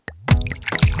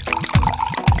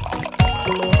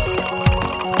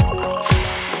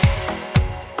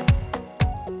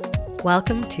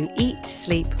Welcome to Eat,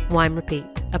 Sleep, Wine, Repeat,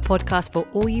 a podcast for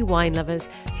all you wine lovers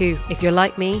who, if you're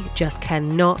like me, just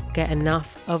cannot get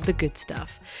enough of the good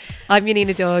stuff. I'm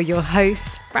Janina Doyle, your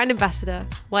host, brand ambassador,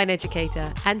 wine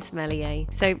educator, and sommelier.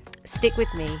 So stick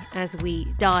with me as we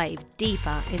dive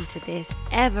deeper into this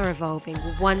ever-evolving,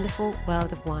 wonderful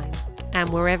world of wine. And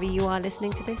wherever you are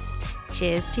listening to this,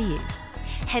 cheers to you.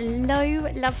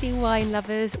 Hello, lovely wine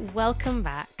lovers. Welcome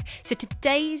back. So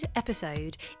today's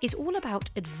episode is all about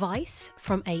advice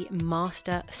from a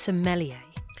master sommelier.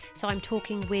 So I'm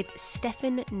talking with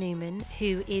Stefan Newman,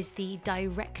 who is the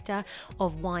director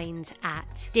of wines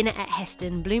at Dinner at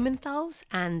Heston Blumenthal's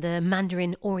and the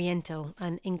Mandarin Oriental,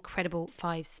 an incredible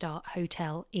 5-star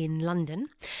hotel in London.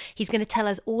 He's going to tell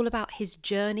us all about his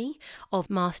journey of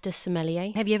master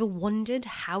sommelier. Have you ever wondered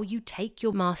how you take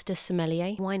your master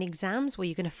sommelier wine exams? Well,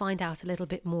 you're going to find out a little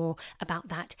bit more about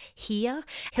that here.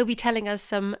 He'll be telling us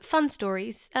some fun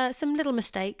stories, some little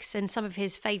mistakes, and some of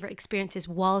his favourite experiences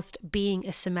whilst being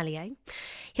a sommelier.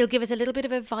 He'll give us a little bit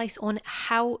of advice on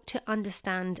how to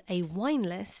understand a wine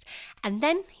list, and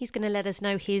then he's going to let us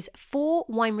know his 4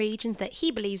 wine regions that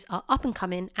he believes are up and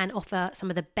coming and offer some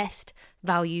of the best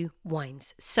value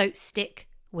wines. So stick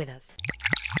with us.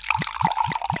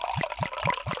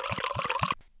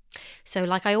 So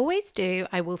like I always do,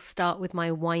 I will start with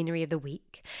my winery of the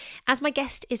week. As my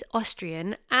guest is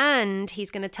Austrian and he's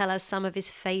going to tell us some of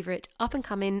his favourite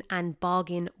up-and-coming and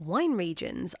bargain wine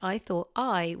regions, I thought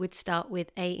I would start with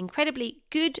an incredibly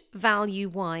good value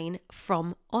wine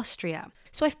from Austria.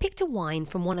 So I've picked a wine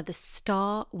from one of the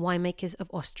star winemakers of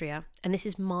Austria, and this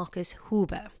is Markus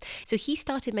Huber. So he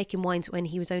started making wines when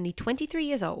he was only 23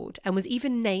 years old and was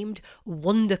even named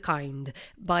Wunderkind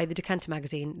by the Decanter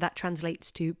magazine. That translates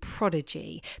to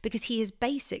prodigy, because he has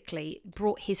basically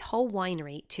brought his whole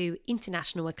winery to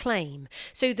international acclaim.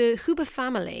 So the Huber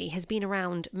family has been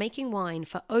around making wine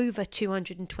for over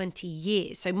 220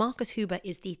 years. So Markus Huber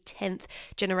is the 10th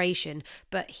generation,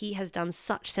 but he has done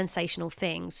such sensational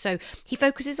things. So he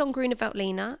focuses on Grüne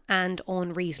Veltliner and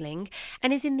on Riesling,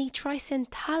 and is in the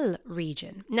Treusental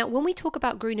region. Now, when we talk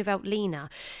about Grüne Veltliner,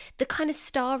 the kind of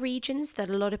star regions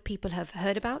that a lot of people have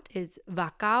heard about is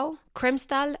Wachau,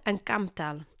 Kremstal and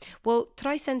Kamptal. Well,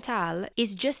 Treusental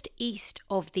is just east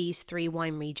of these 3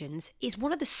 wine regions, is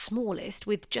one of the smallest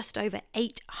with just over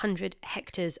 800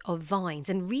 hectares of vines.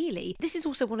 And really, this is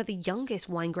also one of the youngest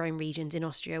wine growing regions in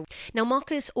Austria. Now,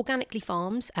 Markus organically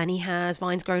farms and he has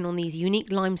vines grown on these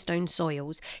unique limestone soils.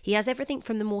 He has everything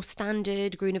from the more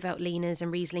standard Grüne Veltliners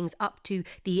and Rieslings up to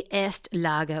the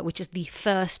Erstlage, which is the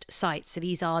first site. So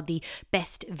these are the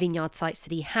best vineyard sites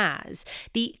that he has.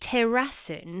 The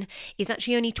Terrassen is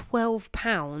actually only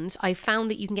 £12. I found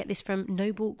that you can get this from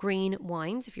Noble Green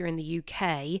Wines if you're in the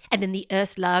UK. And then the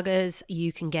Erstlagers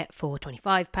you can get for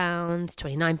 £25,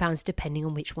 £29, depending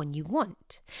on which one you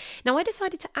want. Now, I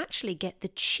decided to actually get the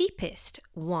cheapest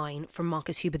wine from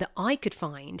Markus Huber that I could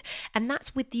find, and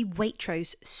that's with the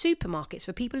Waitrose supermarkets.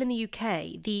 For people in the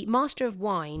UK, the master of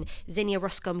wine, Xenia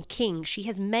Ruscombe King, she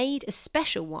has made a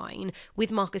special wine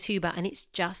with Markus Huber, and it's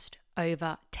just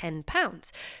over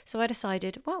 £10. So I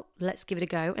decided, well, let's give it a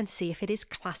go and see if it is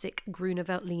classic Grüne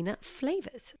Veltliner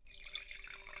flavours.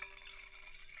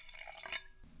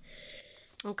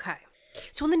 Okay,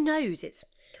 so on the nose, it's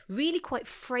really quite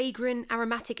fragrant,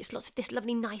 aromatic. It's lots of this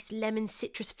lovely, nice lemon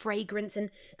citrus fragrance and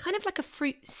kind of like a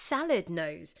fruit salad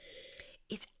nose.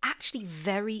 It's actually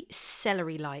very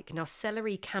celery-like. Now,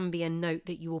 celery can be a note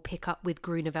that you will pick up with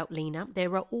Grüne Veltliner.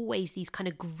 There are always these kind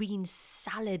of green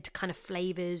salad kind of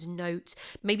flavours, notes,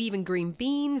 maybe even green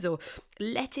beans or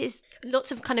lettuce.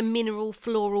 Lots of kind of mineral,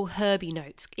 floral, herby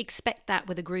notes. Expect that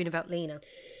with a Grüne Veltliner.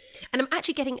 And I'm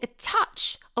actually getting a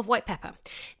touch of white pepper.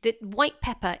 The white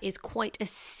pepper is quite a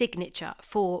signature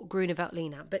for Grüne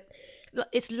Veltliner, but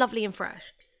it's lovely and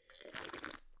fresh.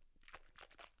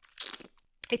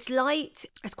 It's light,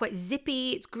 it's quite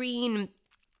zippy, it's green,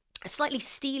 slightly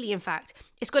steely in fact.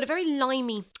 It's got a very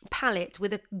limey palate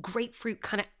with a grapefruit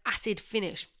kind of acid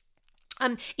finish.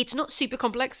 It's not super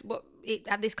complex, but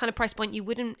at this kind of price point you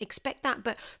wouldn't expect that,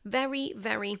 but very,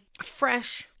 very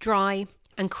fresh, dry,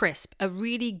 and crisp. A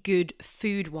really good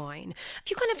food wine. If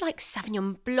you kind of like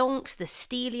Sauvignon Blancs, the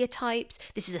steelier types,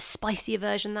 this is a spicier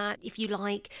version of that. If you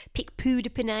like Picpoul de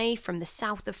Pinet from the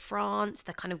south of France,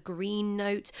 the kind of green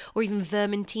notes, or even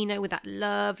Vermentino with that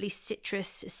lovely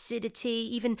citrus acidity,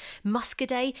 even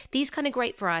Muscadet, these kind of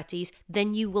grape varieties,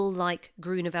 then you will like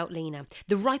Grüne Veltliner.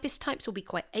 The ripest types will be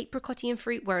quite apricotty in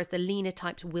fruit, whereas the leaner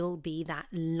types will be that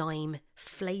lime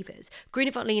flavours.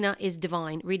 Grüne Veltliner is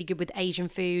divine, really good with Asian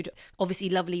food. Obviously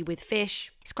lovely with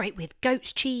fish. It's great with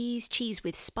goat's cheese, cheese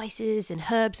with spices and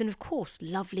herbs, and of course,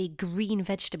 lovely green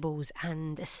vegetables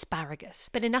and asparagus.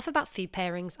 But enough about food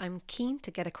pairings. I'm keen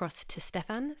to get across to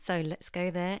Stefan, so let's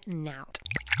go there now.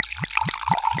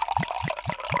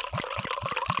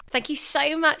 Thank you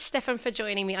so much, Stefan, for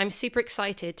joining me. I'm super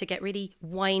excited to get really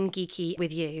wine geeky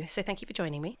with you. So thank you for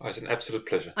joining me. Oh, it's an absolute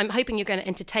pleasure. I'm hoping you're going to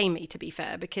entertain me, to be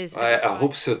fair, because... I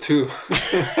hope so too.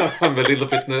 I'm a little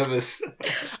bit nervous.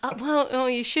 Well,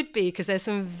 you should be, because there's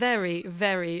some very,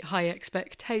 very high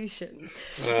expectations.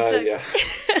 Yeah.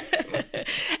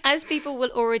 As people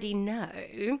will already know,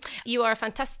 you are a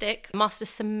fantastic master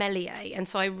sommelier. And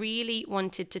so I really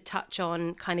wanted to touch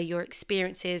on kind of your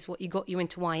experiences, what you got you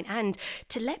into wine, and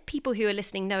to let people who are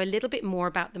listening know a little bit more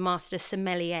about the master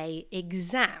sommelier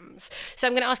exams. So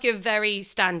I'm going to ask you a very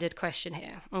standard question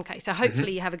here. Okay, so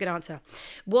hopefully you have a good answer.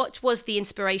 What was the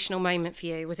inspirational moment for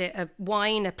you? Was it a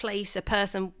wine, a place, a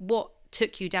person? What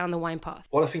took you down the wine path?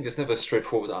 Well, I think there's never a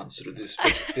straightforward answer to this.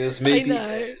 But there's maybe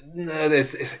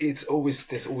there's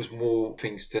always more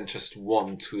things than just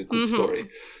one to a good story.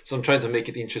 So I'm trying to make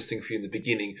it interesting for you in the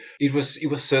beginning. It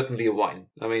was certainly a wine.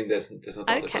 I mean, there's no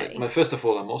doubt about it. First of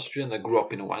all, I'm Austrian. I grew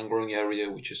up in a wine growing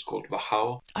area which is called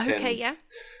Wachau. Okay, yeah.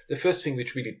 The first thing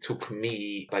which really took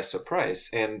me by surprise,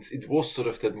 and it was sort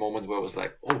of that moment where I was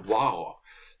like, oh wow,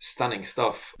 stunning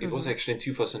stuff. It was actually in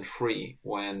 2003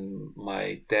 when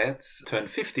my dad turned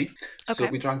 50. So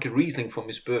we drank a Riesling from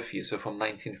his birth year, so from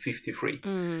 1953.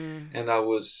 And I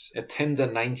was a tender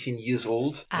 19 years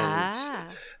old. And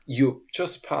you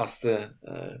just passed the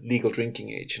legal drinking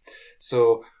age.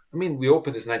 So I mean, we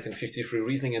opened this 1953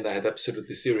 Riesling and I had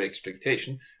absolutely zero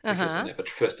expectation because I never,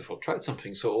 first of all, tried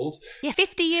something so old. Yeah,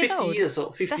 50 years old. 50 years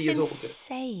old. That's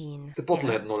insane. The bottle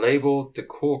had no label. The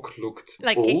cork looked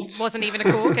like old. It wasn't even a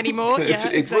cork anymore.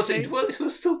 It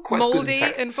was still quite moldy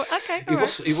good and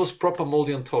it was proper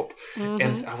moldy on top.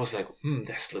 And I was like,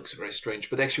 this looks very strange.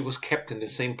 But actually it was kept in the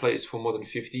same place for more than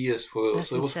 50 years. So it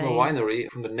was from a winery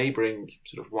from the neighboring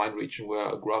sort of wine region where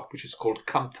I grew up, which is called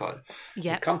Kamptal.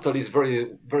 Yeah. Kamptal is very,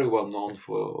 very well known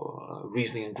for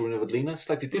Riesling and Grüne Veltliner,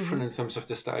 slightly different in terms of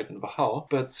the style than Wachau,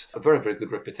 but a very, very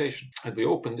good reputation. And we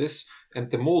opened this, and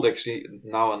the mold actually,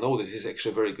 now I know this is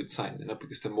actually a very good sign,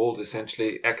 because the mold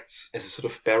essentially acts as a sort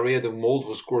of barrier. The mold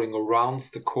was growing around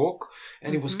the cork,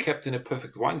 and it was kept in a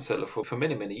perfect wine cellar for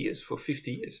many, many years, for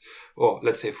 50 years, or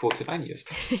let's say 49 years.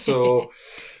 So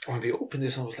when we opened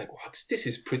this, I was like, wow, this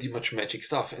is pretty much magic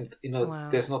stuff. And,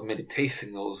 there's not many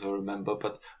tasting notes I remember,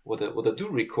 but what I do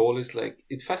recall is like,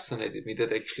 it fascinated me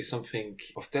that actually something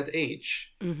of that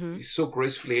age is so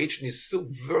gracefully aged and is still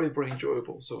very, very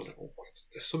enjoyable. So I was like, oh, God,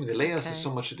 there's so many layers, there's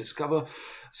so much to discover.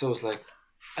 So I was like,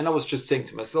 and I was just saying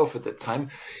to myself at that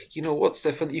time, you know what,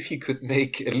 Stefan, if you could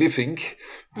make a living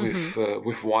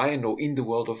with wine or in the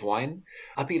world of wine,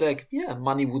 I'd be like, yeah,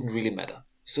 money wouldn't really matter.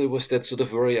 So it was that sort of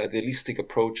very idealistic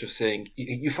approach of saying,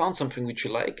 you found something which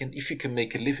you like, and if you can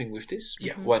make a living with this,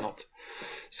 why not?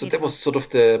 So that was sort of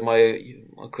I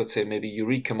could say maybe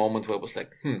eureka moment where I was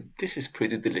like, this is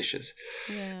pretty delicious.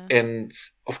 Yeah. And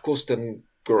of course then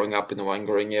growing up in the wine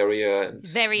growing area, and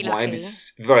very wine lucky.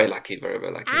 Is very lucky, very,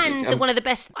 very lucky. And one of the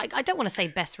best, I don't want to say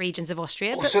best regions of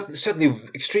Austria, but certainly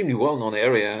extremely well known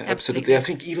area. Absolutely. I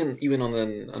think even on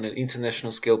an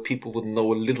international scale, people would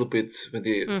know a little bit when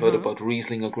they heard about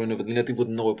Riesling or Grüne Veltliner. They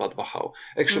wouldn't know about Wachau.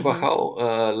 Actually,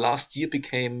 Wachau last year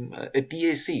became a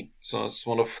BAC, so it's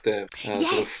one of the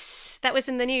that was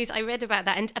in the news. I read about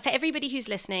that. And for everybody who's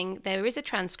listening, there is a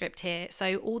transcript here.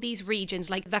 So all these regions,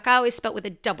 like Wachau is spelt with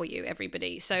a W,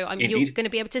 everybody. So you're going to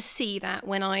be able to see that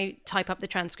when I type up the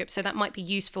transcript. So that might be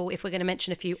useful if we're going to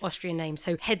mention a few Austrian names.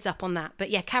 So heads up on that.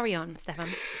 But yeah, carry on, Stefan.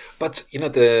 But,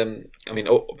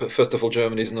 first of all,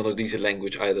 German is not an easy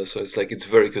language either. So it's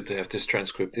very good to have this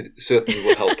transcript. It certainly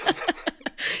will help.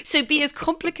 So be as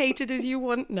complicated as you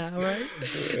want now, right?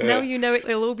 Yeah. Now you know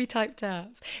it'll all be typed up.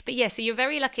 But yeah, so you're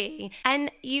very lucky. And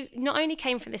you not only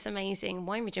came from this amazing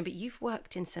wine region, but you've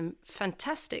worked in some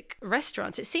fantastic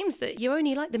restaurants. It seems that you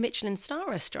only like the Michelin star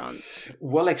restaurants.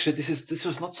 Well, actually, this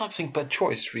was not something by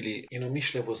choice, really.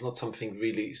 Michelin was not something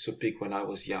really so big when I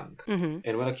was young.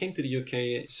 And when I came to the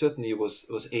UK, certainly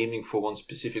was aiming for one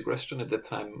specific restaurant. At that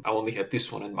time, I only had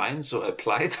this one in mind, so I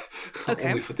applied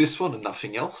only for this one and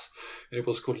nothing else. And it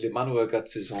was called Les Manoir Garde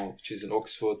Saison, which is in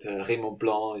Oxford. Raymond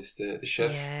Blanc is the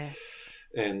chef. Yes.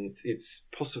 And it's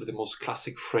possibly the most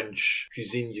classic French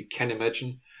cuisine you can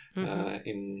imagine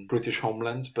in British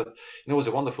homeland. But it was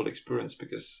a wonderful experience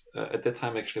because at that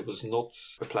time actually I was not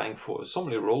applying for a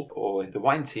sommelier role or in the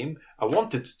wine team. I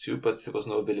wanted to, but there was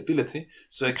no availability.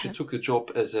 So I actually took a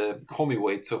job as a commis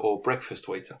waiter or breakfast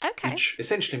waiter. Which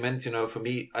essentially meant, for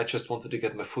me, I just wanted to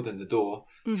get my foot in the door,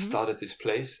 start at this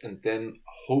place, and then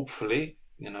hopefully,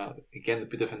 again, a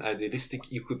bit of an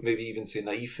idealistic, you could maybe even say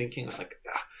naive thinking. I was like,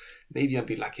 maybe I'll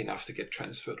be lucky enough to get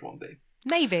transferred one day.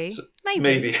 Maybe.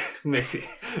 Maybe.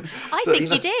 I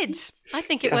think you did. I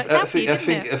think it worked out for you,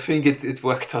 didn't it? I think it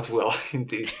worked out well,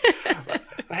 indeed.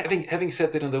 Having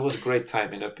said that, there was a great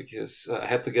time, because I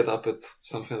had to get up at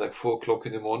something like 4:00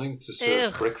 in the morning to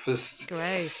serve breakfast.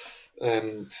 Gross.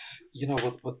 And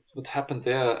what happened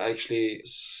there, I actually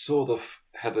sort of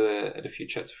had a few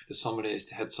chats with the sommeliers,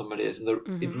 the head sommeliers,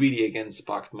 and it really again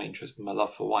sparked my interest and my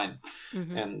love for wine.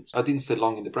 And I didn't stay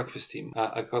long in the breakfast team.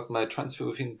 I got my transfer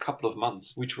within a couple of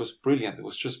months, which was brilliant. It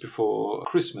was just before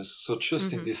Christmas, so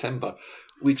just in December,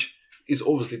 which is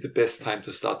obviously the best time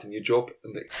to start a new job.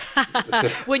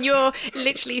 When you're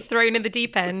literally thrown in the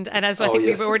deep end, and as I think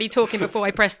we were already talking before I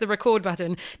pressed the record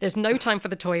button, there's no time for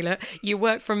the toilet. You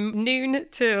work from noon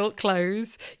till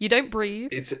close. You don't breathe.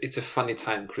 It's a funny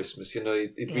time, Christmas.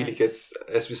 It really gets,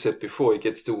 as we said before, it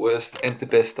gets the worst and the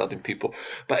best out in people.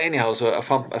 But anyhow, so I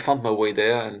found my way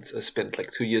there, and I spent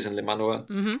like 2 years in Le Manoir.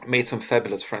 Made some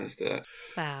fabulous friends there.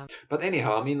 Wow. But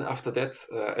anyhow, after that,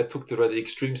 I took the rather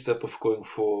extreme step of going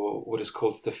for what is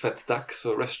called the Fat Duck,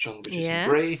 so a restaurant which is in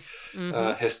Bray.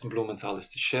 Heston Blumenthal is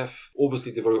the chef.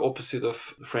 Obviously the very opposite of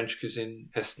French cuisine.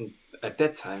 Heston at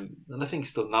that time, and I think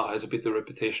still now, has a bit the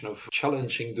reputation of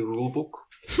challenging the rule book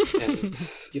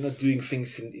and doing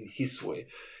things in his way.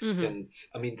 And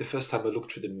the first time I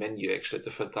looked through the menu actually at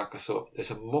the Fat Duck, I saw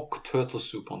there's a mock turtle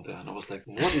soup on there, and I was like,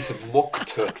 what is a mock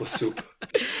turtle soup?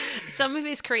 Some of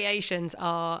his creations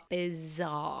are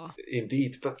bizarre.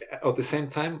 Indeed, but at the same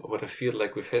time, what I feel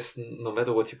like with Heston, no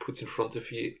matter what he puts in front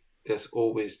of you, there's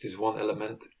always this one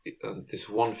element, this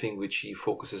one thing which he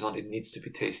focuses on. It needs to be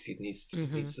tasty. It needs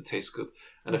to taste good.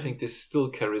 And I think this still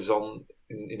carries on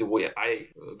in the way I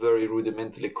very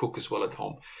rudimentarily cook as well at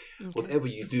home. Whatever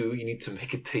you do, you need to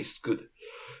make it taste good.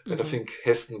 And I think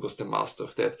Heston was the master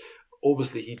of that.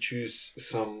 Obviously, he chose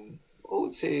some, I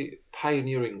would say,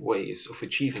 pioneering ways of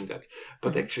achieving that.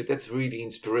 But actually, that's really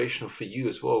inspirational for you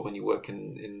as well when you work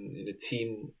in a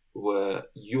team where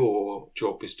your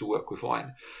job is to work with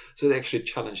wine. So it actually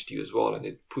challenged you as well, and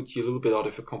it put you a little bit out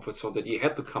of your comfort zone, that you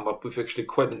had to come up with actually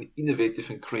quite an innovative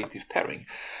and creative pairing.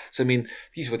 So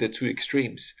these were the two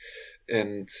extremes.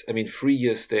 And 3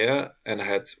 years there, and I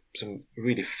had some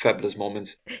really fabulous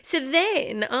moments. So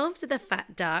then, after the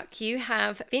Fat Duck, you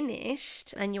have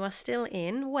finished, and you are still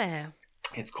in where?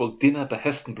 It's called Dinner by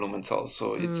Heston Blumenthal.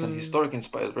 So it's an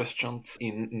historic-inspired restaurant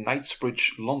in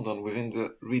Knightsbridge, London, within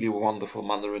the really wonderful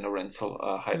Mandarin Oriental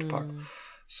Hyde Park.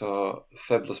 So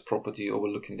fabulous property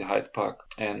overlooking the Hyde Park.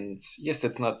 And yes,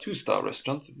 that's not a 2-star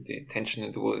restaurant. The intention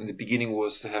in the beginning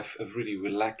was to have a really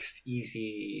relaxed,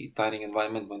 easy dining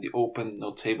environment when they open.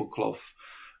 No tablecloth,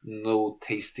 no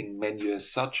tasting menu as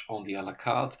such, only a la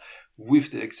carte.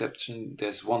 With the exception,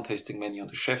 there's one tasting menu on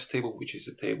the chef's table, which is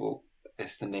a table,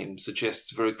 as the name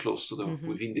suggests, very close to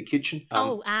within the kitchen.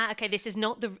 Okay. This is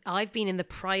not I've been in the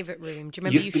private room. Do you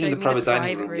remember you showed me the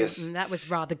private room? Yes. That was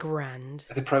rather grand.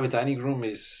 The private dining room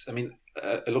is,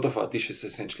 a lot of our dishes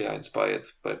essentially are inspired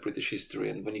by British history.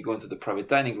 And when you go into the private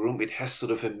dining room, it has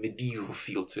sort of a medieval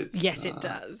feel to it. Yes, it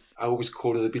does. I always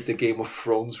call it a bit the Game of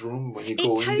Thrones room when you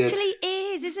go in there. It totally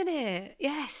is, isn't it?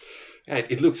 Yes. Yeah,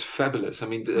 it looks fabulous.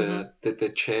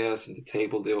 The chairs and the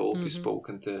table, they're all bespoke,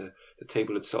 and the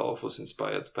table itself was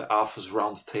inspired by Arthur's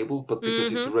round table, but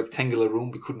because it's a rectangular room,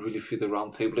 we couldn't really fit a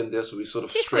round table in there, so we sort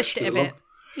of stretched it a bit.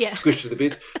 Yeah. Squished it a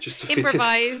bit just to fit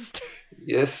Improvised.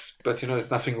 Yes, but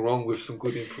there's nothing wrong with some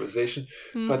good improvisation.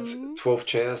 But 12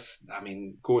 chairs,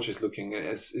 gorgeous looking.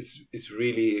 It's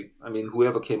really,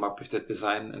 whoever came up with that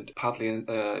design, and partly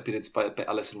a bit inspired by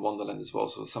Alice in Wonderland as well.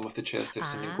 So some of the chairs, there's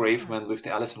some engravement with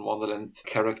the Alice in Wonderland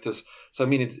characters. So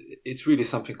it's really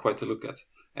something quite to look at.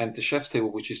 And the chef's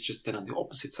table, which is just then on the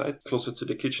opposite side, closer to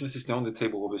the kitchen, this is the only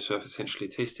table where we serve essentially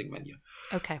a tasting menu.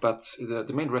 Okay. But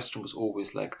the main restaurant was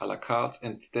always like a la carte.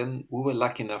 And then we were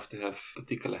lucky enough to have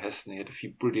particular Heston. He had a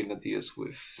few brilliant ideas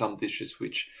with some dishes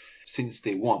which since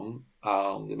day one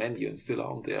are on the menu and still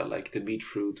are on there, like the meat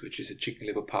fruit, which is a chicken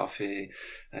liver parfait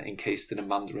encased in a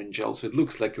mandarin gel. So it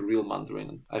looks like a real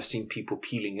mandarin. I've seen people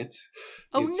peeling it.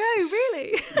 Oh, no,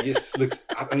 really? Yes,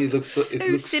 it looks so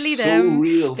silly so them.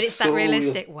 real. But it's so that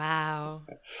realistic. Real. Wow.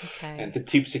 Okay. And the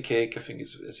tipsy cake, I think,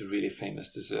 is a really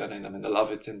famous dessert. And I mean, I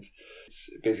love it. And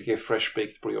it's basically a fresh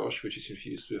baked brioche, which is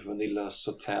infused with vanilla,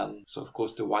 sauterne. So, of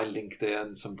course, the wine link there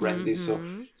and some brandy. So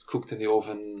it's cooked in the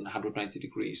oven, 190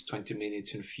 degrees, 20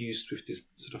 minutes, infused with this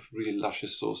sort of really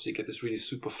luscious sauce. So you get this really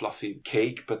super fluffy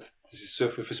cake, but this is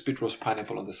served with a spit roast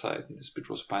pineapple on the side. And the spit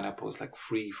roast pineapple is like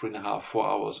 3.5, 4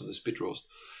 hours on the spit roast.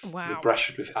 Wow. We brush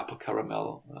it with apple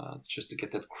caramel just to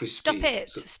get that crispy. Stop it.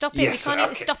 Stop it. Yes, we can't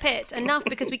even stop it. Enough,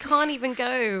 because we can't even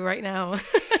go right now.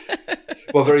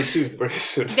 Well, very soon. Very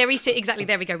soon, exactly.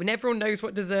 There we go. When everyone knows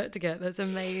what dessert to get, that's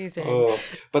amazing.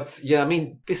 But yeah, I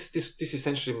mean, this is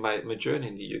essentially my journey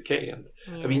in the UK,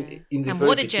 and I mean, in the and very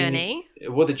what a beginning, journey!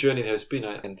 What a journey it has been,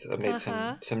 and I made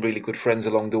some really good friends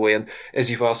along the way. And as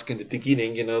you've asked in the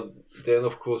beginning, then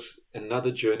of course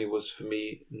another journey was for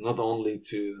me not only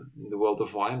to in the world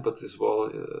of wine, but as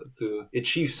well to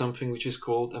achieve something which is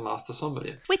called a master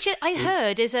sommelier. Which I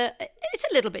heard it's a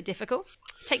little bit difficult.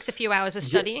 It takes a few hours of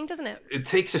studying, doesn't it? It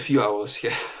takes a few hours,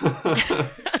 yeah.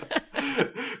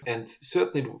 And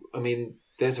certainly, I mean,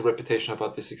 there's a reputation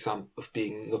about this exam of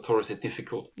being notoriously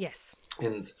difficult. Yes.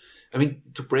 And I mean,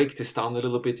 to break this down a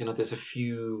little bit, there's a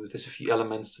few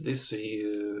elements to this. So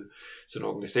it's an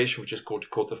organization which is called the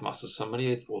Court of Master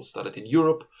Sommelier. It all started in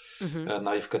Europe.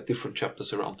 Now you've got different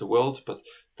chapters around the world, but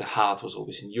the heart was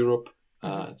always in Europe.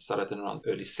 It started in around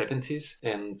early 70s,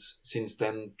 and since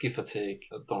then, give or take,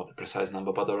 I don't know the precise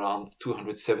number, but around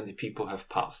 270 people have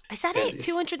passed. Is that it?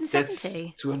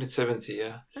 270? 270,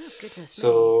 yeah. Oh, goodness.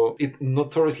 So it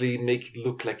notoriously makes it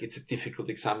look like it's a difficult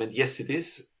exam, and yes, it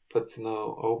is. But I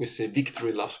always say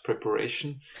victory loves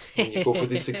preparation. When you go for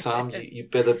this exam, you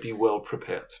better be well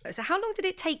prepared. So how long did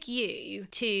it take you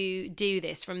to do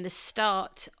this, from the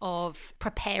start of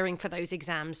preparing for those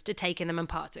exams to taking them and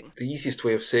passing? The easiest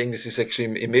way of saying this is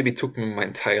actually, it maybe took me my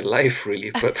entire life,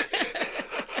 really, but...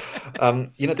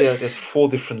 there's 4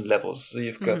 different levels. So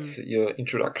you've got your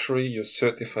introductory, your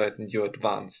certified, and your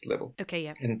advanced level. Okay,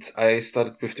 yeah. And I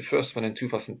started with the first one in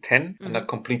 2010, and I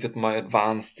completed my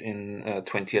advanced in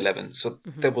 2011. So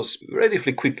that was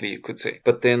relatively quickly, you could say.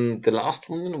 But then the last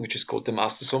one, which is called the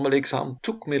Master Sommelier exam,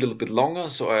 took me a little bit longer.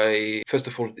 So first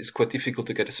of all, it's quite difficult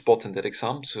to get a spot in that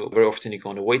exam. So very often you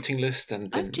go on a waiting list,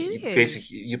 and then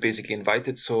you're basically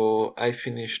invited. So I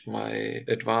finished my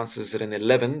advances at an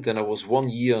 11, then I was 1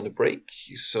 year on a break.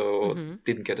 So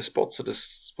didn't get a spot. So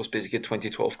this was basically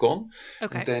 2012 gone.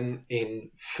 Okay. And then in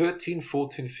 13,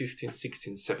 14, 15,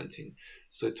 16, 17.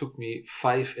 So it took me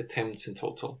 5 attempts in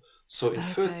total. So in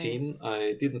 13,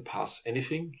 I didn't pass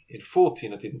anything. In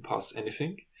 14, I didn't pass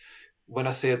anything. When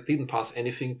I say I didn't pass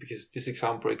anything, because this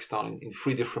exam breaks down in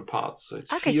 3 different parts. So it's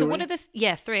theory. So what are the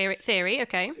theory?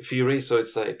 Okay. Theory. So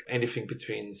it's like anything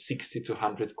between 60 to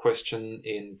 100 question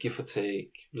in give or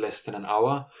take less than an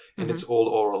hour, and it's all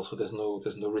oral. So there's no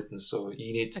written. So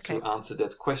you need to answer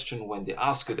that question when they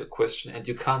ask you the question, and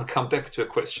you can't come back to a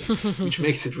question, which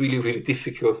makes it really, really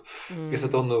difficult. Because I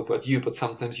don't know about you, but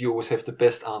sometimes you always have the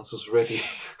best answers ready,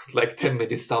 like 10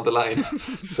 minutes down the line.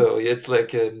 So yeah, it's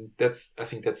like I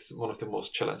think that's one of the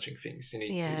most challenging things. You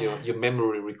need your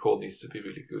memory recall needs to be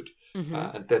really good,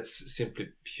 and that's simply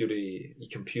you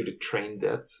can purely train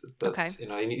that. But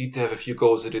you need to have a few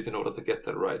goes at it in order to get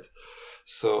that right.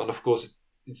 So, and of course,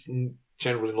 it's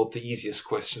generally not the easiest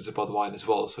questions about wine as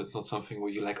well. So it's not something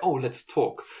where you're like, oh, let's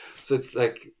talk. So it's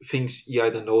like things, you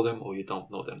either know them or you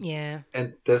don't know them. Yeah.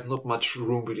 And there's not much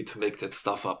room really to make that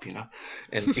stuff up,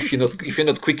 And if you're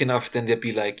not quick enough, then they'll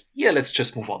be like, yeah, let's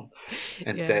just move on.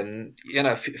 And then,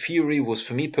 theory was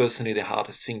for me personally the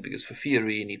hardest thing, because for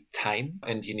theory you need time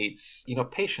and you need,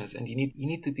 patience, and you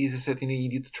need to be, as I said, you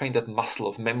need to train that muscle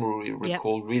of memory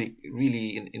recall really,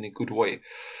 really in a good way.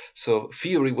 So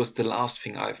theory was the last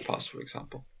thing I've passed, for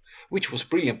example, which was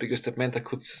brilliant, because that meant I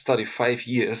could study 5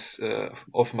 years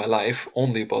of my life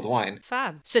only about wine.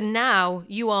 Fab. So now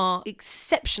you are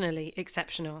exceptionally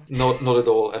exceptional. No, not at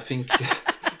all. I think,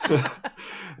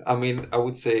 I mean, I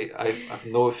would say I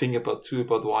know a thing about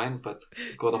wine, but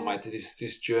God Almighty,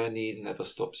 this journey never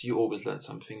stops. You always learn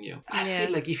something new. I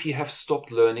feel like if you have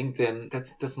stopped learning, then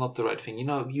that's not the right thing.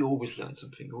 You always learn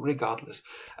something, regardless.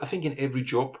 I think in every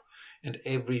job and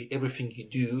everything you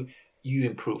do, you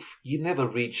improve. You never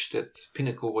reach that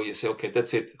pinnacle where you say, okay,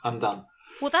 that's it, I'm done.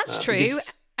 Well, that's true.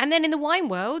 And then in the wine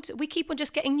world, we keep on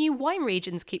just getting new wine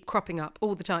regions keep cropping up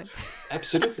all the time.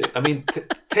 Absolutely. I mean,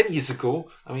 10 years ago,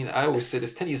 I always say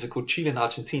this, 10 years ago, Chile and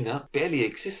Argentina barely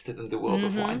existed in the world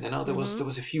of wine. There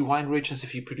was a few wine regions, a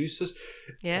few producers.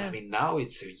 Yeah. I mean, now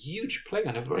it's a huge player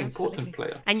and a very important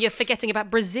player. And you're forgetting about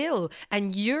Brazil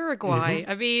and Uruguay.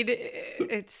 I mean,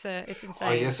 it's insane.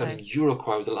 Oh, yes. I mean,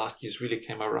 Uruguay the last years really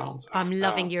came around. I'm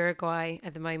loving Uruguay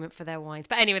at the moment for their wines.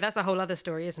 But anyway, that's a whole other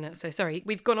story, isn't it? So sorry,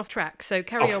 we've gone off track. So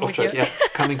carry on with your... Yeah,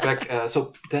 coming back.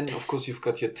 So then, of course, you've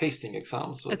got your tasting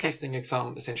exam. So tasting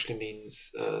exam essentially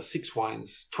means 6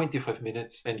 wines, 25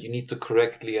 minutes, and you need to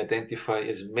correctly identify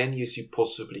as many as you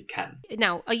possibly can.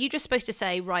 Now, are you just supposed to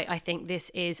say, right, I think this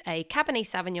is a Cabernet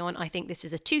Sauvignon, I think this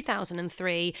is a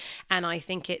 2003, and I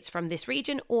think it's from this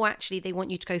region, or actually they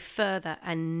want you to go further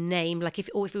and name, like if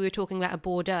we were talking about a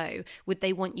Bordeaux, would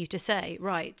they want you to say,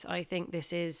 right, I think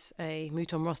this is a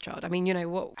Mouton Rothschild? I mean,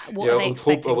 what are they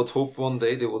expecting? I would hope one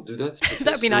day they will do that.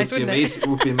 That would be nice, wouldn't it? It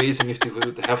would be amazing if they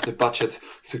would have the budget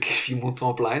to give you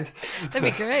Mouton blind. That'd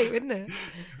be great, wouldn't it?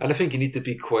 And I think you need to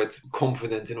be quite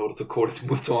confident in order to call it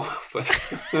Mouton. But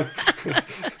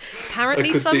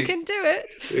apparently some can do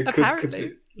it.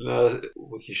 Apparently.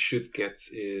 What you should get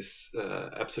is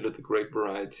absolutely great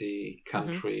variety,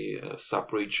 country,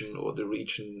 sub-region or the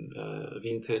region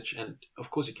vintage. And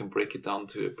of course you can break it down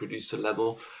to a producer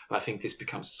level. I think this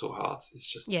becomes so hard. It's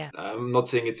just, I'm not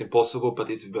saying it's impossible, but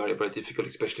it's very, very difficult,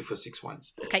 especially for 6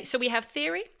 wines. Okay, so we have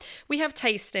theory, we have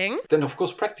tasting. Then of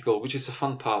course practical, which is a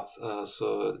fun part.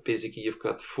 So basically you've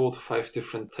got 4 to 5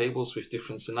 different tables with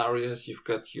different scenarios. You've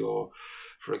got your,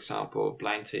 for example,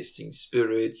 blind tasting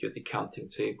spirit, your decanting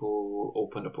table,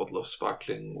 open a bottle of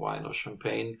sparkling wine or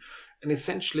champagne, and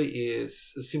essentially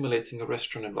is simulating a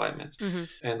restaurant environment.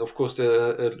 And of course, there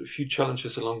are a few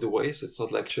challenges along the way, so it's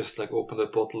not like just like open a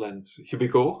bottle and here we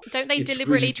go. Don't they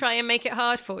deliberately try and make it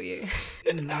hard for you?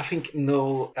 I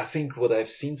think what I've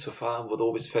seen so far and what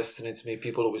always fascinates me,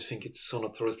 people always think it's so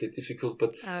notoriously difficult,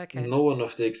 but no one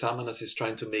of the examiners is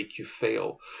trying to make you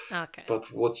fail.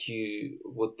 But what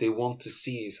they want to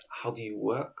see is how do you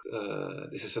work?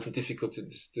 There's a certain difficulty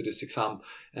to this exam,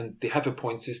 and they have a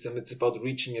point system. It's about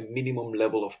reaching a minimum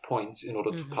level of points in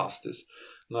order to pass this.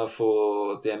 Now,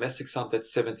 for the MS exam,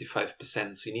 that's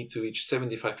 75%. So you need to reach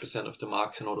 75% of the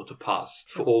marks in order to pass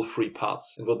for all 3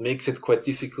 parts. And what makes it quite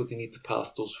difficult, you need to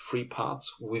pass those 3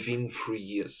 parts within 3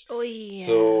 years.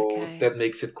 That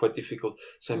makes it quite difficult.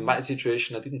 So in my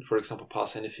situation, I didn't, for example,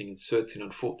 pass anything in 13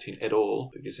 and 14 at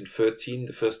all. Because in 13,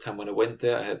 the first time when I went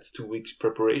there, I had 2 weeks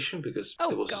preparation because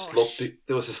there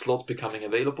was a slot becoming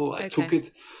available. I took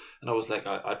it. And I was like,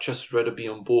 I'd just rather be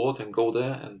on board and go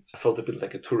there. And I felt a bit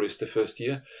like a tourist the first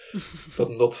year,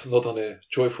 but not on a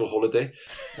joyful holiday.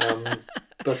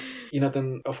 But,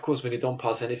 then, of course, when you don't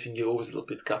pass anything, you're always a little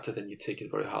bit gutted and you take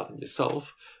it very hard on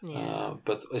yourself.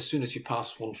 But as soon as you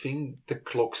pass one thing, the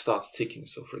clock starts ticking.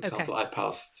 So, for example, I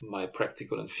passed my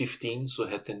practical in 15, so I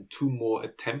had then 2 more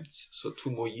attempts, so 2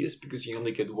 more years, because you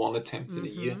only get 1 attempt in a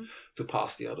year to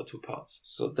pass the other 2 parts.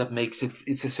 So that makes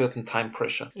it's a certain time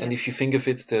pressure. And if you think of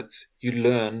it that you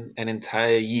learn an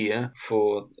entire year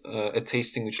for a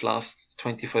tasting which lasts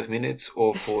 25 minutes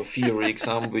or for a theory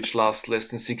exam which lasts less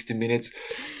than 60 minutes,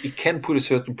 it can put a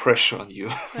certain pressure on you.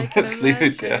 Let's leave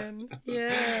it there.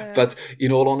 Yeah. But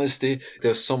in all honesty,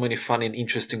 there's so many funny and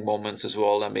interesting moments as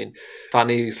well. I mean,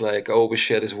 funny is like I always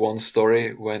share this one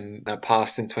story when I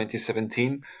passed in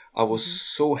 2017. I was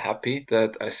so happy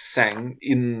that I sang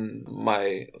in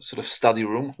my sort of study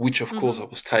room, which of course I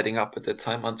was tidying up at that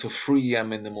time, until 3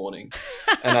 a.m. in the morning.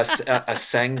 And I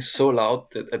sang so loud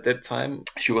that at that time,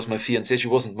 she was my fiancée. She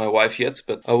wasn't my wife yet,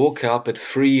 but I woke her up at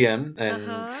 3 a.m.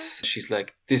 and she's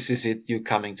like, this is it, you're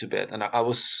coming to bed. And I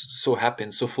was so happy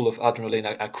and so full of adrenaline,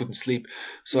 I couldn't sleep.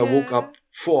 So I woke up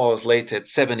 4 hours later at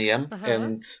 7 a.m.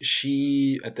 And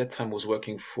she, at that time, was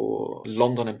working for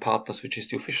London & Partners, which is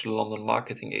the official London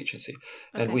marketing agency.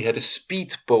 And we had a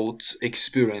speedboat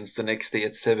experience the next day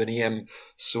at 7 a.m.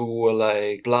 So we were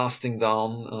like blasting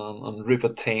down on River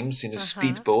Thames in a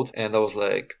speedboat. And I was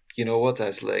like, you know what, I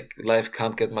was like, life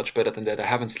can't get much better than that. I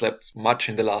haven't slept much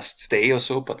in the last day or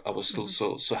so, but I was still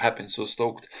so happy and so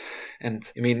stoked. And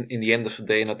I mean, in the end of the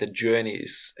day, the journey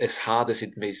is as hard as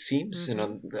it may seem.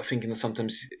 I think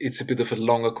sometimes it's a bit of a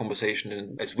longer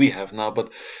conversation as we have now,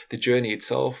 but the journey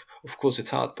itself, of course, it's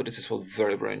hard, but it's as well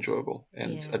very, very enjoyable.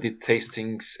 And I did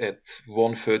tastings at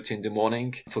 1:30 in the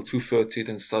morning until 2:30,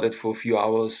 then studied for a few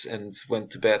hours and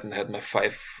went to bed and had my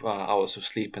 5 hours of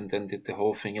sleep and then did the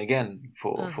whole thing again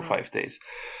for 5 days.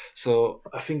 So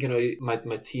I think,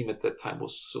 my team at that time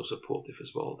was so supportive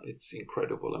as well. It's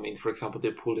incredible. I mean, for example,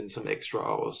 they pulled in some extra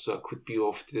hours, so I could be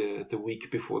off the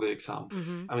week before the exam.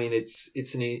 Mm-hmm. I mean, it's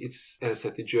as I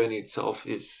said, the journey itself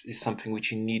is something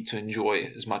which you need to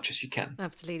enjoy as much as you can.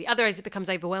 Absolutely. Otherwise, it becomes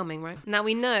overwhelming, right? Now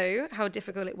we know how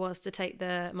difficult it was to take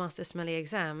the Master Sommelier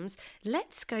exams.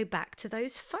 Let's go back to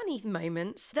those funny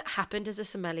moments that happened as a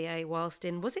sommelier whilst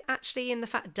in. Was it actually in the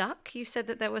Fat Duck? You said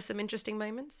that there were some interesting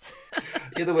moments.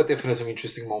 Yeah, there were definitely some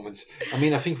interesting moments. I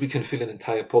mean, I think we can fill an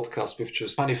entire podcast with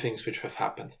just funny things which have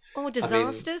happened. Or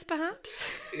disasters,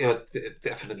 perhaps? Yeah,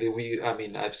 definitely.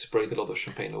 I've sprayed a lot of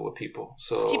champagne over people.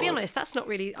 So to be honest, that's not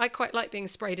really... I quite like being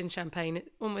sprayed in champagne.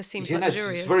 It almost seems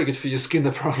luxurious. It's very good for your skin,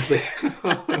 apparently.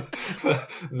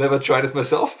 Never tried it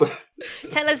myself, but...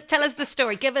 Tell us the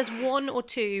story. Give us one or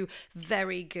two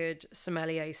very good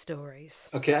sommelier stories.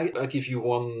 Okay, I'll give you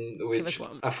one which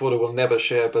I thought I will never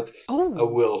share, but I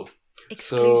will.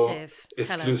 Exclusive.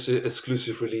 So,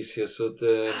 exclusive release here. So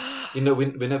we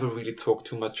never really talk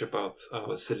too much about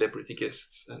our celebrity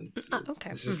guests, and this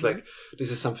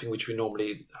is something which we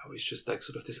normally it's just like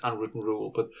sort of this unwritten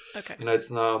rule. But it's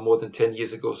now more than 10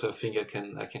 years ago, so I think I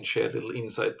can share a little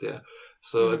insight there.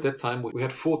 So at that time we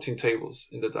had 14 tables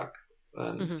in the Duck,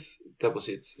 and that was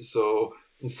it. So.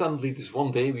 And suddenly, this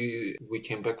one day, we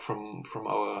came back from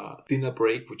our dinner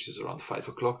break, which is around 5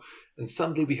 o'clock, and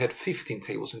suddenly we had 15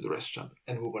 tables in the restaurant,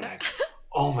 and we were like,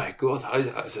 "Oh my god!"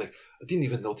 I was like, I didn't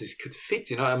even notice it could fit.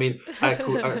 I mean, I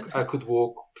could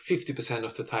walk 50%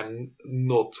 of the time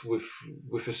not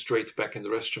with a straight back in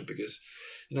the restaurant because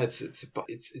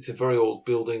it's a very old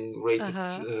building rated.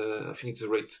 I think it's a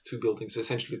rated 2 building, so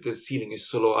essentially the ceiling is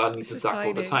so low. I need to duck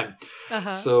all the time.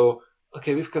 So.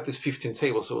 Okay, we've got this 15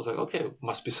 tables, so I was like, okay, it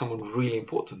must be someone really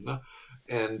important, no?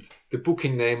 And the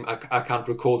booking name, I can't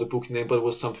recall the booking name, but it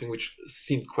was something which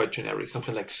seemed quite generic,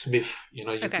 something like Smith,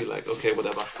 you'd be like, okay,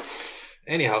 whatever.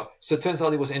 Anyhow, so it turns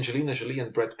out it was Angelina Jolie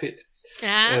and Brad Pitt.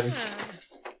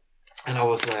 And I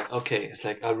was like, okay, it's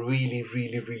like, I really,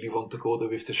 really, really want to go there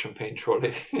with the champagne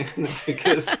trolley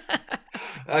because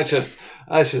I just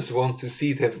want to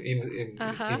see them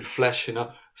in flesh,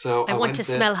 So I want to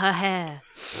smell her hair.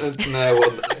 No,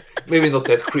 maybe not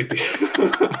that creepy.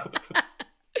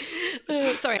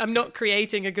 Sorry, I'm not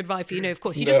creating a good vibe for you. No, of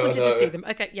course, you just wanted to see them.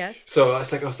 Okay, yes. So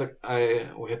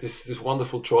we had this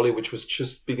wonderful trolley which was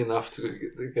just big enough to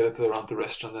get it around the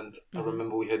restaurant, and I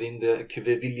remember we had in there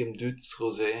Cuvée William Dutz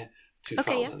Rosé 2000.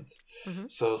 Okay, yeah.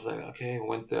 So I was like, okay, I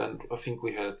went there, and I think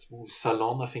we had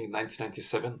Salon, I think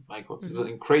 1997. My God, it was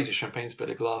crazy champagnes by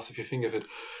the glass, if you think of it.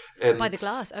 And by the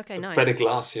glass, okay, nice. By the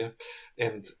glass, yeah.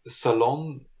 And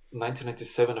Salon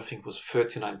 1997, I think, was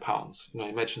 £39.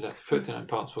 Imagine that,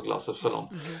 £39 for a glass of Salon.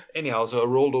 Anyhow, so I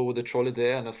rolled over the trolley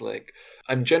there, and I was like,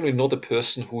 I'm generally not a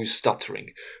person who is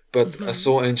stuttering, but I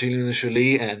saw Angelina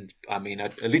Jolie, and I mean, I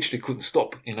literally couldn't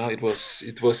stop. It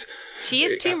was. She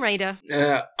is Tomb Raider.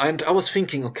 And I was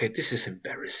thinking, okay, this is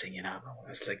embarrassing. I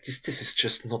was like, this is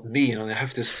just not me. I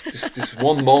have this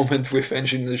one moment with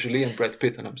Angelina Jolie and Brad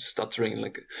Pitt, and I'm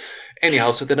stuttering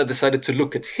Anyhow, so then I decided to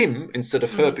look at him instead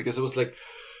of her, because I was like.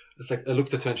 It's like I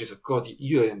looked at her and she said, "God,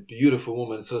 you're a beautiful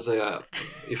woman." So I was like,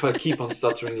 if I keep on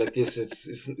stuttering like this,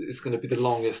 it's going to be the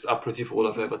longest aperitif all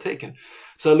I've ever taken.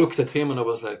 So I looked at him and I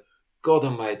was like, "God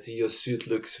Almighty, your suit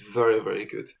looks very, very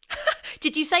good."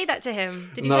 Did you say that to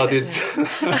him? No, I didn't.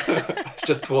 I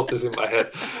just thought this in my head.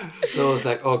 So I was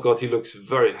like, "Oh God, he looks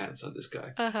very handsome, this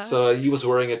guy." So he was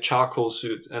wearing a charcoal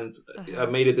suit, and I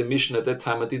made it a mission at that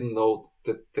time. I didn't know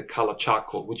the color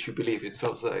charcoal. Would you believe it? So I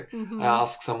was like, I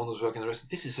asked someone who's working in the restaurant,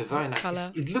 "This is a very nice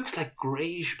color. It looks like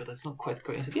grayish, but it's not quite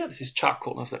gray." I said, "Yeah, this is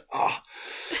charcoal." And I was like,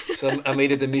 So I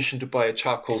made it a mission to buy a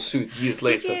charcoal suit years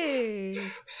later. You?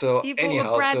 So you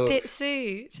bought a Brad Pitt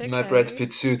suit. Okay. My Brad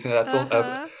Pitt suit. And I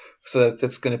don't. So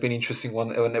that's going to be an interesting one.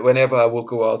 Whenever I will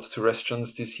go out to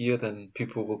restaurants this year, then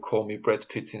people will call me Brad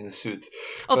Pitt in a suit.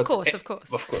 Of course. Of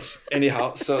course.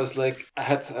 Anyhow, so I was like, I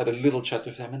had a little chat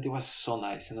with them, and they were so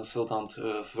nice, so down to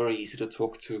earth, very easy to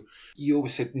talk to. You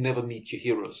always said, never meet your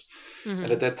heroes. And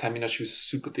at that time, she was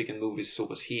super big in movies, so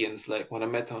was he. And it's like, when I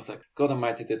met them, I was like, God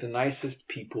Almighty, they're the nicest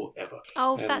people ever.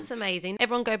 Oh, that's amazing.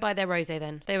 Everyone go buy their rosé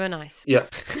then. They were nice. Yeah.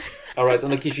 All right,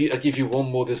 and I give you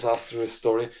one more disastrous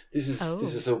story. This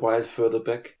is a while further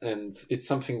back, and it's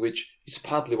something which It's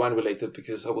partly wine related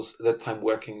because I was at that time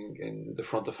working in the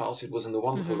front of house. It was in the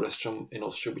wonderful restaurant in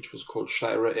Austria, which was called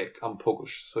Scheire Eck am Pogos.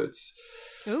 So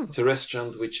it's a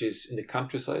restaurant which is in the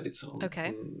countryside. It's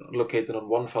located on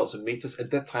 1,000 meters. At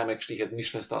that time, actually had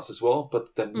Michelin stars as well,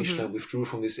 but then Michelin withdrew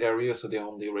from this area, so they're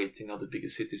only rating other bigger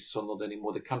cities, so not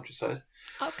anymore the countryside.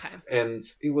 Okay. And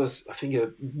it was, I think,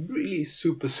 a really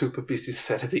super, super busy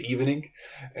Saturday evening.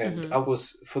 And I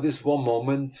was, for this one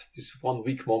moment, this 1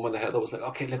 week moment I had, I was like,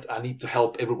 okay, I need to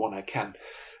help everyone I can.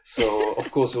 So,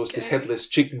 of course, there was this headless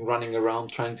chicken running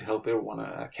around trying to help everyone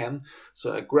I can.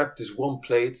 So I grabbed this one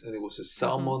plate, and it was a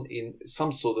salmon in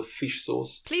some sort of fish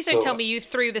sauce. Please don't tell me you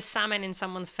threw the salmon in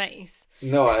someone's face.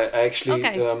 No, I actually,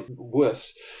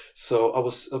 worse. So I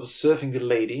was serving the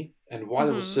lady, and while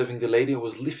I was serving the lady, I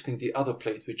was lifting the other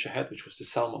plate which I had, which was the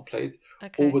salmon plate,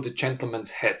 over the gentleman's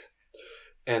head.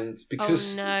 And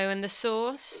because and the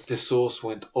sauce? The sauce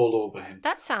went all over him.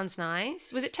 That sounds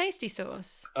nice. Was it tasty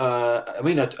sauce? I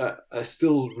mean, I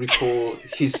still recall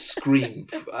his scream.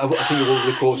 I think I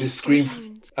will recall his scream.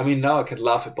 I mean, now I can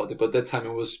laugh about it, but that time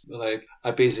it was like I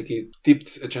basically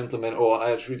dipped a gentleman, or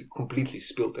I actually completely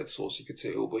spilled that sauce, you could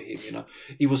say, over him.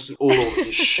 It was all over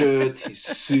his shirt, his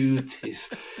suit,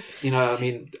 I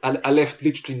mean, I left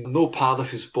literally no part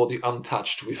of his body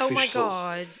untouched with fish sauce. Oh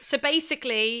my God. So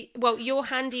basically, well, you're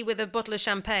handy with a bottle of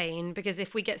champagne, because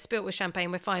if we get spilt with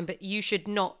champagne, we're fine, but you should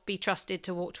not be trusted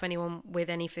to walk to anyone with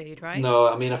any food, right? No,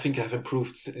 I mean, I think I've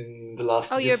improved in the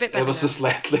last you're a bit better ever so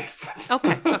slightly.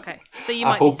 Okay. So you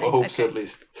might be safe. I hope so, at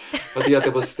least. But yeah,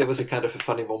 there was a kind of a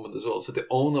funny moment as well. So the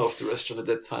owner of the restaurant at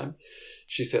that time,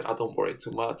 she said, don't worry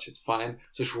too much, it's fine.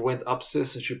 So she went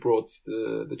upstairs and she brought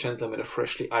the gentleman a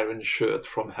freshly ironed shirt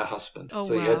from her husband.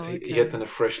 He had then a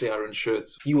freshly ironed shirt.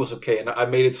 He was okay. And I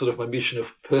made it sort of my mission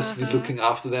of personally looking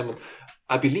after them. And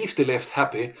I believe they left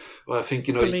happy. Well, I think,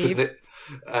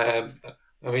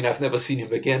 I mean, I've never seen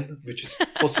him again, which is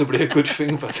possibly a good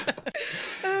thing, but...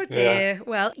 Oh, dear. Yeah.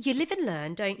 Well, you live and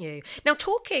learn, don't you? Now,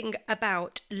 talking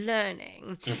about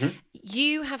learning,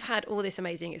 you have had all this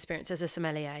amazing experience as a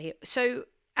sommelier. So,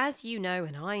 as you know,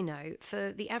 and I know,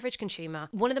 for the average consumer,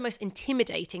 one of the most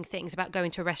intimidating things about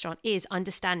going to a restaurant is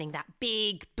understanding that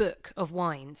big book of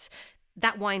wines,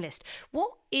 that wine list.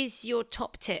 What is your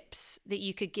top tips that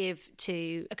you could give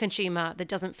to a consumer that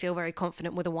doesn't feel very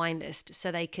confident with a wine list,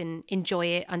 so they can enjoy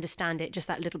it, understand it just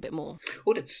that little bit more?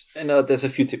 There's a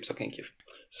few tips I can give.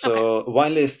 So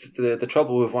wine list, the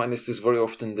trouble with wine list is very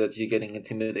often that you're getting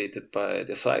intimidated by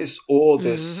the size, or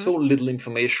there's so little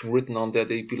information written on there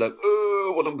that you'd be like,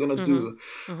 oh, what I'm going to do.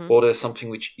 Or there's something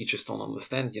which you just don't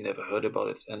understand. You never heard about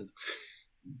it. And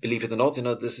believe it or not,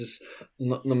 this is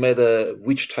no matter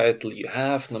which title you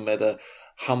have, no matter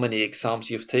how many exams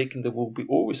you've taken, there will be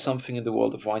always something in the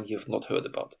world of wine you have not heard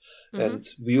about. And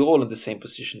we're all in the same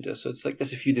position there. So it's like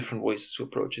there's a few different ways to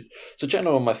approach it. So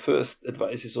generally, my first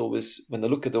advice is always, when I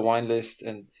look at the wine list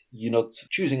and you're not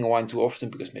choosing a wine too often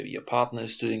because maybe your partner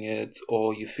is doing it,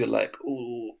 or you feel like,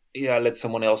 oh, yeah, I let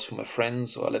someone else from my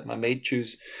friends, or I let my mate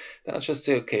choose, then I just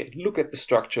say, okay, look at the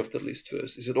structure of the list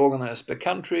first. Is it organized by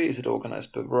country? Is it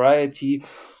organized by variety?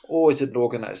 Or is it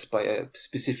organized by a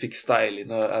specific style?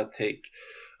 I take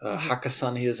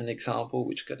Hakkasan here as an example,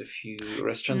 which got a few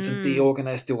restaurants, and they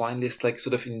organize the wine list like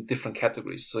sort of in different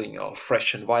categories. So,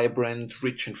 fresh and vibrant,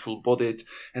 rich and full-bodied,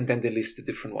 and then they list the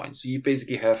different wines. So you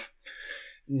basically have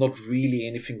not really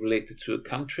anything related to a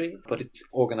country, but it's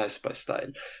organized by style.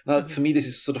 Now, for me, this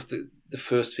is sort of the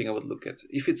first thing I would look at.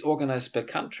 If it's organized by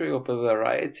country or by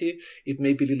variety, it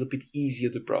may be a little bit easier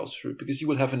to browse through, because you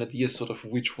will have an idea sort of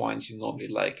which wines you normally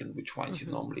like and which wines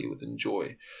you normally would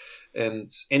enjoy. And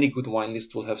any good wine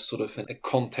list will have sort of a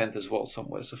content as well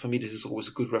somewhere. So for me, this is always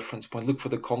a good reference point. Look for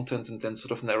the content and then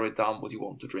sort of narrow it down what you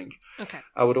want to drink. Okay.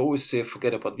 I would always say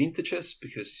forget about vintages,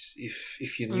 because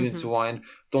if you're new into wine,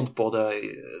 don't bother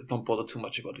too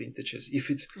much about vintages. If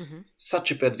it's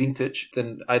such a bad vintage,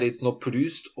 then either it's not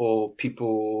produced, or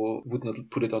people would not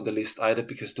put it on the list either,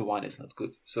 because the wine is not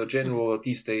good. So general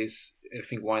these days, I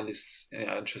think wine lists,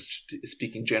 I'm just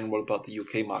speaking general about the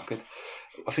UK market,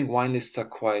 I think wine lists are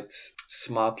quite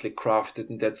smartly crafted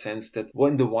in that sense that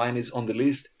when the wine is on the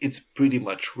list, it's pretty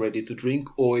much ready to drink,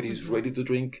 or it is ready to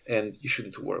drink, and you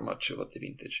shouldn't worry much about the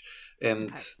vintage.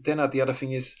 And then the other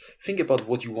thing is, think about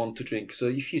what you want to drink. So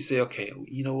if you say, okay,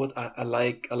 you know what, I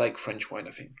like French wine,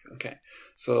 I think. Okay.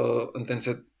 So, and then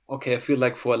said, okay, I feel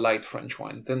like for a light French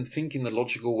wine, then think in a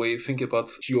logical way, think about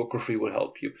geography will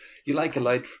help you. You like a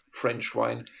light French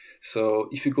wine. So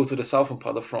if you go to the southern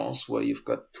part of France, where you've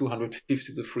got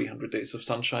 250 to 300 days of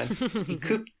sunshine,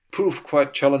 proved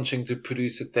quite challenging to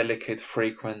produce a delicate,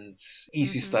 fragrant,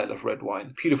 easy style of red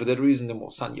wine. Purely for that reason, the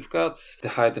more sun you've got, the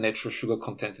higher the natural sugar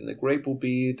content in the grape will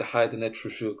be, the higher the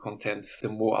natural sugar content, the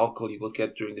more alcohol you will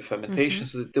get during the fermentation,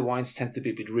 so that the wines tend to be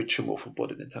a bit richer, more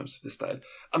full-bodied in terms of the style.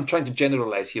 I'm trying to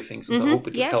generalize here things, and I hope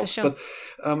it will help. For sure.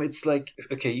 But it's like,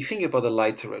 okay, you think about a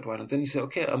lighter red wine, and then you say,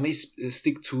 okay, I may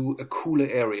stick to a cooler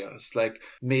area. It's like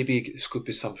maybe it could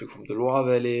be something from the Loire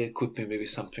Valley, could be maybe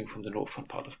something from the northern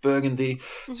part of Burgundy.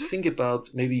 So think about,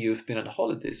 maybe you've been on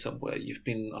holiday somewhere. You've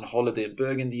been on holiday in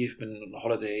Burgundy, you've been on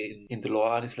holiday in the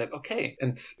Loire, and it's like, okay.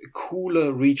 And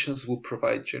cooler regions will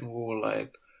provide you more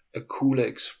like a cooler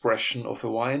expression of a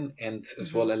wine, and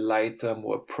as well a lighter,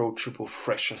 more approachable,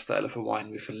 fresher style of a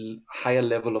wine with a higher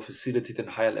level of acidity than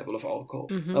higher level of alcohol.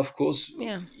 Of course,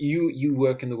 you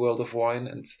work in the world of wine,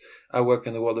 and I work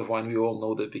in the world of wine. We all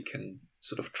know that we can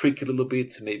sort of trick a little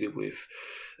bit, maybe with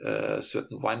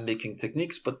certain winemaking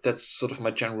techniques, but that's sort of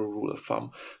my general rule of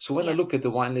thumb. So when I look at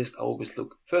the wine list, I always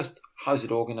look first, how is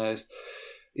it organized?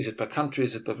 Is it per country?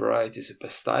 Is it per variety? Is it per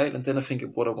style? And then I think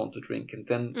of what I want to drink. And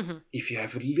then if you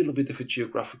have a little bit of a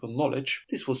geographical knowledge,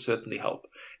 this will certainly help.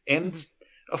 And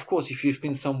of course, if you've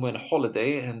been somewhere on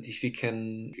holiday, and if you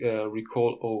can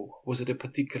recall, was it a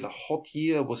particular hot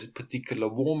year? Was it particular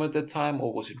warm at that time?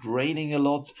 Or was it raining a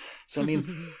lot? So, I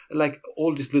mean, like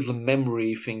all these little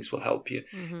memory things will help you.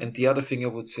 And the other thing I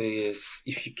would say is,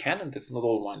 if you can, and that's not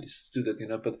all wine lists do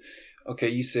that, but okay,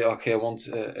 you say, okay, I want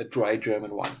a dry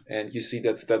German wine. And you see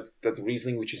that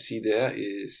Riesling, which you see there,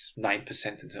 is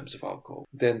 9% in terms of alcohol.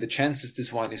 Then the chances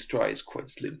this wine is dry is quite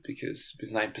slim, because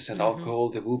with 9% alcohol,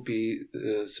 there will be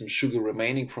some sugar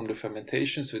remaining from the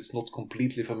fermentation. So it's not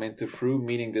completely fermented through,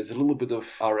 meaning there's a little bit of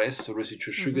RS, or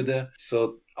residual sugar there.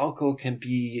 So alcohol can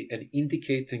be an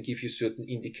indicator and give you certain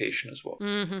indication as well.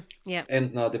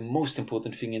 And now the most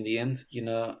important thing in the end,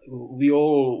 we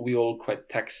all quite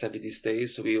tech savvy these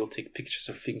days, so we all take pictures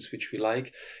of things which we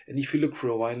like. And if you look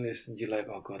through a wine list and you're like,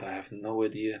 oh God, I have no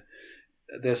idea,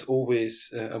 there's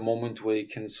always a moment where you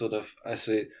can sort of, I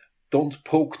say, don't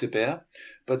poke the bear,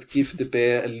 but give the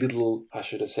bear a little, how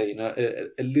should I say,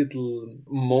 a little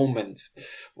moment.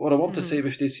 What I want to say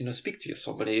with this, speak to your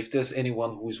sommelier. If there's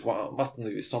anyone who's, mustn't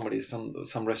be a sommelier,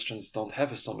 some restaurants don't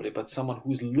have a sommelier, but someone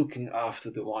who's looking after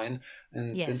the wine,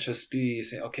 and then just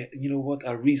say, okay, you know what,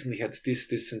 I recently had this,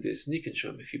 this, and this. And you can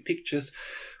show them a few pictures,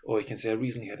 or you can say, I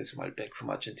recently had this Malbec from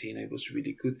Argentina. It was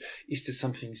really good. Is there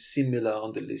something similar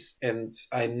on the list? And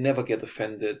I never get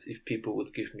offended if people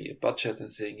would give me a budget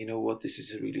and saying, you know what, this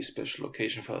is a really special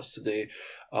occasion for us today.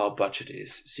 Our budget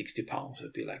is £60.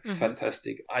 I'd be like,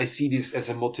 fantastic. I see this as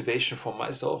a motivation for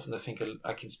myself, and I think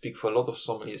I can speak for a lot of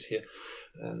sommeliers here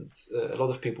and a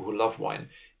lot of people who love wine.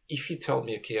 If you tell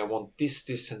me, okay, I want this,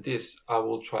 this, and this, I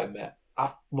will try my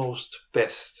utmost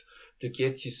best to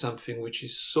get you something which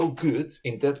is so good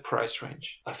in that price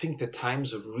range. I think the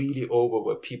times are really over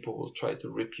where people will try to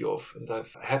rip you off. And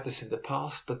I've had this in the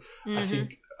past, but I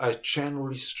think I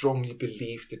generally strongly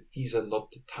believe that these are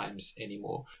not the times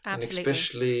anymore. Absolutely. And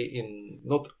especially in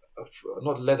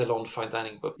not let alone fine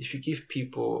dining, but if you give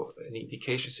people an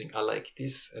indication saying, I like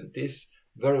this and this,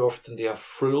 very often they are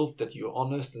thrilled that you're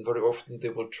honest, and very often they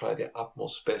will try their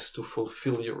utmost best to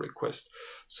fulfill your request.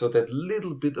 So that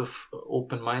little bit of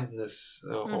open-mindedness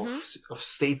of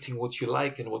stating what you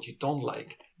like and what you don't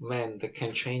like, man, that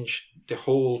can change the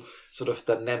whole sort of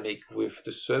dynamic with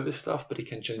the service stuff, but it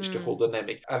can change the whole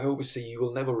dynamic. I always say you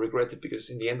will never regret it, because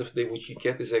in the end of the day, what you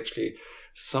get is actually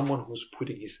someone who's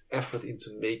putting his effort into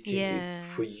making it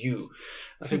for you.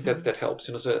 I think that helps.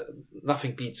 So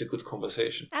nothing beats a good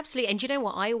conversation. Absolutely. And you know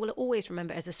what? I will always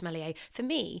remember as a sommelier, for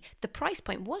me, the price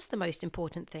point was the most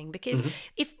important thing, because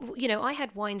if, I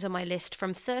had wines on my list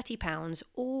from £30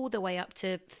 all the way up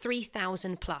to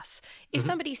 3,000 plus. If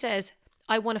somebody says,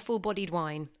 I want a full-bodied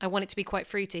wine, I want it to be quite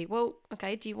fruity. Well,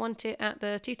 okay, do you want it at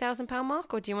the £2,000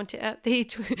 mark, or do you want it at the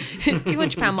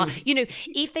 £200 mark?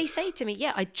 If they say to me,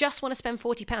 yeah, I just want to spend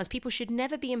 £40, people should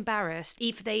never be embarrassed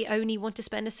if they only want to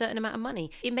spend a certain amount of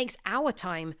money. It makes our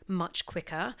time much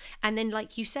quicker. And then,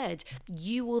 like you said,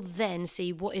 you will then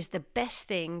see what is the best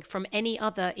thing from any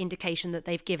other indication that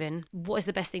they've given, what is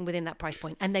the best thing within that price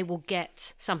point, and they will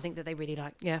get something that they really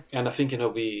like. Yeah. And I think,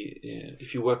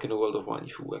 if you work in the world of wine,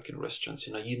 if you work in restaurants,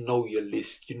 you know your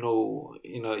list,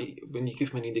 when you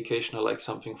give me an indication I like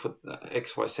something for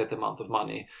XYZ amount of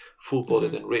money,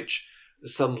 full-bodied and rich,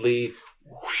 suddenly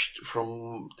whoosh,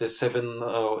 from the 700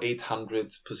 or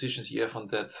 800 positions you have on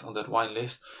that wine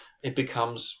list, it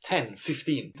becomes 10,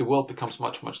 15. The world becomes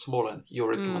much, much smaller, and your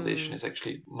recommendation is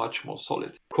actually much more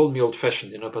solid. Call me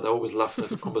old-fashioned, but I always love to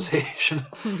have a conversation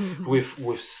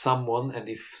with someone, and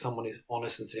if someone is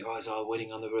honest and say, it's our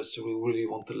wedding anniversary, we really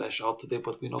want to lash out today,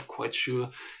 but we're not quite sure.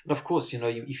 And of course,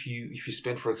 if you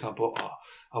spend, for example,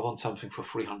 I want something for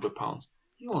 £300,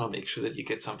 you want to make sure that you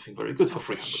get something very good for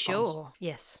 £300. Sure.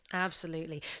 Yes,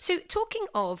 absolutely. So talking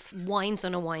of wines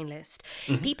on a wine list,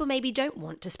 people maybe don't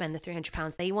want to spend the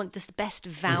 £300. They want the best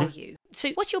value. So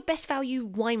what's your best value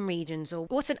wine regions, or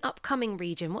what's an upcoming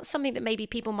region? What's something that maybe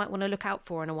people might want to look out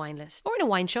for on a wine list or in a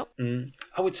wine shop?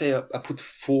 I would say I put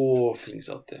 4 things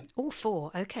out there. Oh,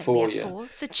 4. Okay. 4, we have 4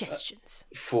 suggestions.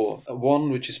 4.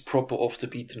 One, which is proper off the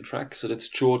beaten track. So that's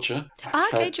Georgia.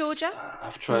 Georgia.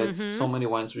 I've tried so many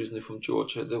wines recently from Georgia.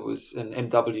 There was an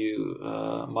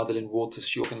MW, Madeleine Waters.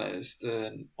 She organized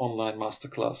an online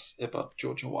masterclass about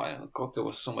Georgian wine. And God, there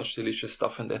was so much delicious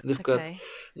stuff in there. They've got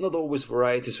not always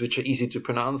varieties which are easy to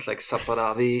pronounce, like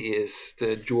Saparavi is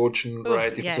the Georgian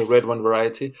variety. It's a red wine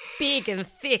variety. Big and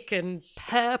thick and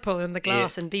purple in the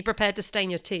glass, and be prepared to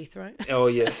stain your teeth, right? Oh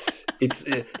yes, it's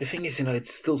the thing is,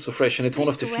 it's still so fresh, and it's one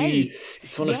of the few.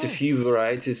 It's one of the few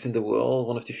varieties in the world,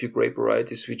 one of the few grape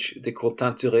varieties which they call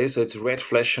teinturé. So it's red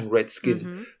flesh and red skin.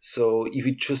 So if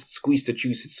you just squeeze the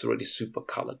juice, it's already super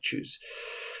colored juice.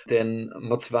 Then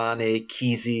Mozzvane,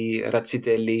 Chisi,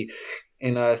 Razzitelli.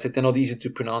 And I said they're not easy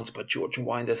to pronounce, but Georgian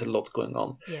wine, there's a lot going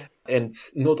on. Yeah. And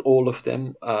not all of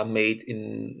them are made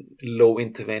in low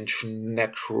intervention,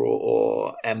 natural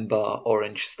or amber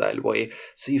orange style way.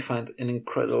 So you find an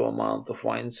incredible amount of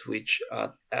wines which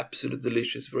are absolutely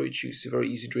delicious, very juicy, very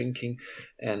easy drinking.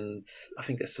 And I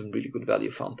think there's some really good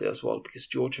value found there as well, because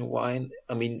Georgian wine,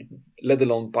 let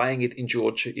alone buying it in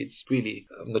Georgia, it's really,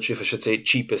 I'm not sure if I should say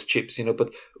cheap as chips, but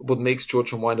what makes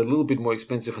Georgian wine a little bit more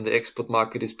expensive on the export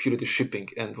market is purely the shipping.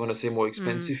 And when I say more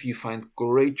expensive, you find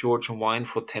great Georgian wine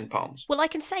for £10. Well, I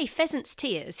can say Pheasants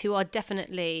Tears, who are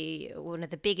definitely one of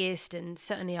the biggest and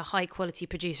certainly a high quality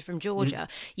producer from Georgia,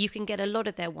 you can get a lot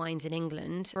of their wines in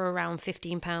England for around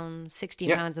 £15,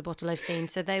 £16 a bottle I've seen.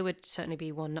 So they would certainly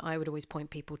be one that I would always point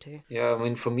people to. Yeah,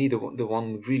 for me, the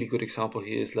one really good example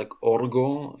here is like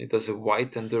Orgo. It does a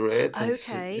white and a red.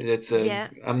 Okay.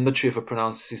 I'm not sure if I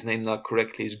pronounce his name now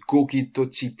correctly. It's Gogi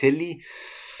Tocitelli.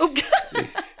 Oh,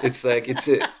 It's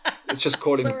just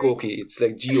call him Gogi. It's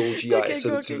like Gogi. Okay, so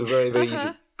Gogi. It's very, very easy.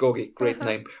 Gogi, great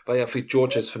name. But yeah, for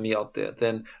Georgia's for me out there.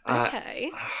 Then I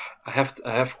have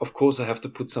to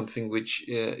put something which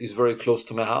is very close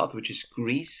to my heart, which is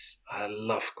Greece. I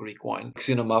love Greek wine.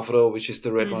 Xinomavro, which is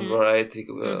the red wine variety,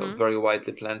 very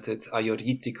widely planted.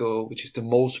 Aioritiko, which is the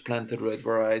most planted red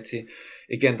variety.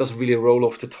 Again, doesn't really roll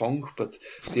off the tongue, but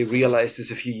they realized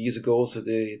this a few years ago, so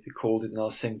they called it now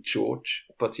St. George.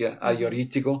 But yeah,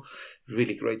 Aioritiko,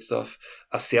 really great stuff.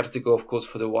 Asertico, of course,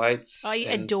 for the whites. I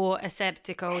adore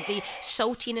Asertico, the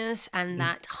saltiness and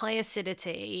that high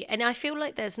acidity. And I feel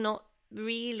like there's not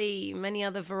really many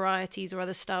other varieties or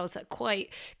other styles that quite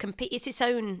compete. It's its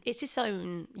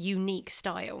own unique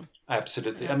style.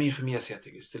 Absolutely. For me,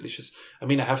 Asiatic is delicious. I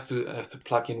have to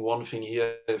plug in one thing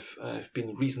here. I've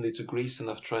been recently to Greece, and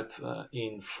I've tried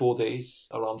in 4 days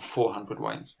around 400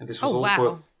 wines. And this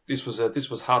was this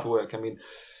was hard work.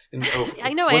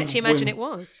 I know. I actually imagine it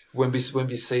was. When we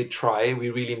say try, we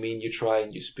really mean you try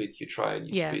and you spit, you try and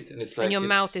you spit, and it's like and your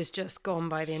mouth is just gone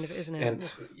by the end of it, isn't it?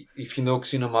 And if you know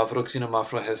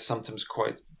Xinomavro has sometimes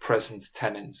quite present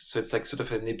tannins, so it's like sort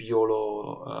of a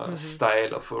Nebbiolo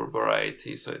style of a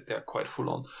variety, so they're quite full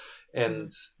on.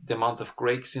 And the amount of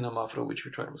great Xinomavro which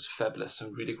we tried was fabulous,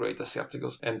 and really great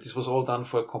Asiaticos. And this was all done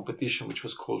for a competition which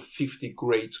was called 50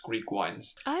 Great Greek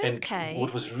Wines. Okay. And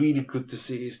what was really good to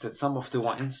see is that some of the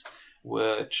wines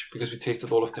were, because we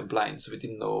tasted all of them blind, so we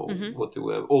didn't know what they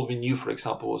were. All we knew, for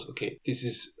example, was, okay, this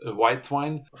is a white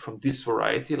wine from this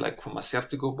variety, like from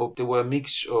Asertico, but there were a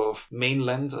mix of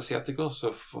mainland Asiaticos,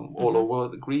 so from all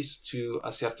over Greece, to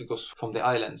Asiaticos from the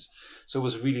islands. So it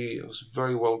was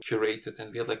very well curated,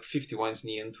 and we had like 50 wines in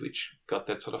the end, which got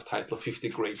that sort of title, 50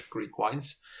 Great Greek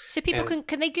Wines. So people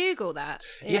can they Google that?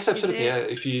 Yes, absolutely.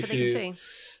 If you see.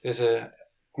 There's a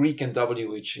Greek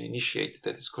NW which initiated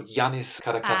that. It's called Yannis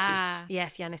Karakassis.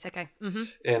 Yes, Yannis, okay.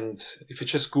 And if you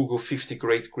just Google 50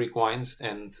 great Greek wines,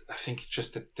 and I think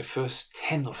just the first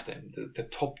 10 of them, the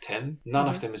top 10, none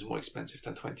of them is more expensive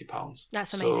than £20.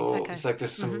 That's amazing. So okay. It's like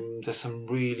there's some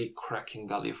really cracking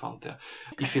value found there.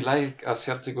 Okay. If you like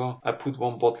Asertico, I put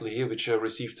one bottle here which I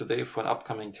received today for an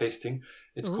upcoming tasting,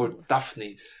 It's called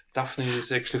Daphne. Daphne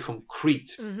is actually from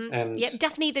Crete. And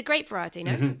Daphne the grape variety,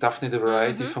 no? Daphne the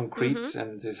variety from Crete,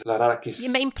 and this Larakis.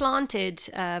 Your main planted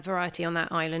variety on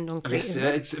that island on Crete.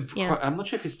 Yes, I'm not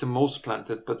sure if it's the most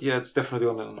planted, but it's definitely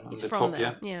on the top.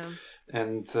 There. Yeah.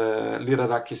 And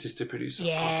Lirakis is the producer.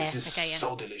 Yeah, this is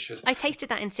so delicious. I tasted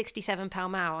that in 67 Pall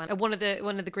Mall, and one of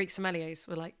the Greek sommeliers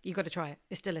were like, "You got to try it.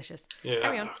 It's delicious." Yeah,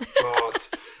 carry on. God.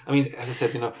 I mean, as I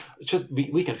said, just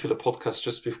we can fill a podcast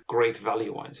just with great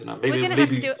value wines. Maybe we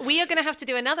are going to have to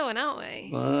do another one, aren't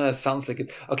we? Sounds like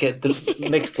it. Okay, the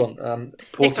next one,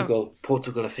 Portugal.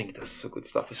 Portugal, I think there's so good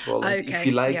stuff as well. And if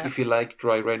you like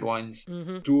dry red wines,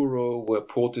 Douro, where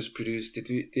Porto's produced, they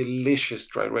do delicious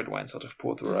dry red wines out of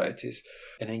Porto varieties.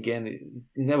 And again, it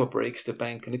never breaks the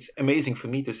bank, and it's amazing for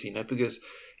me to see that, because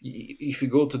if you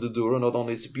go to the Douro, not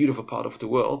only it's a beautiful part of the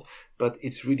world, but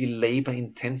it's really labor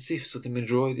intensive. So the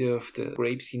majority of the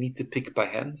grapes you need to pick by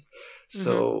hand.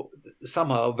 So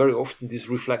somehow, very often, this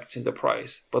reflects in the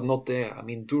price, but not there. I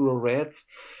mean, Douro Red,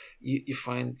 you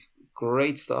find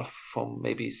great stuff from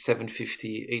maybe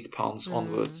 £7.50, £8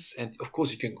 onwards, and of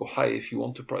course you can go high if you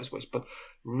want to price wise, but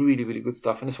really, really good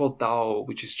stuff. And as well, Douro,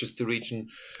 which is just the region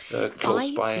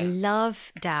close by. I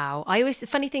love Douro. The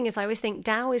funny thing is, I always think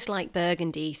Douro is like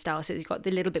Burgundy style, so it's got the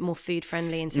little bit more food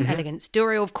friendly and some elegance.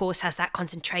 Douro, of course, has that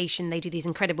concentration. They do these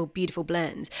incredible, beautiful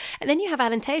blends, and then you have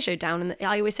Alentejo down. And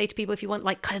I always say to people, if you want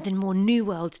like kind of the more New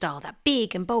World style, that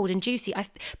big and bold and juicy,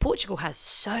 Portugal has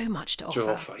so much to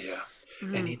offer.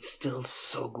 And it's still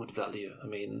so good value. I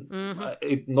mean,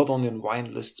 it not only in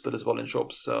wine lists, but as well in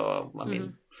shops. I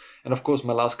mean, and of course,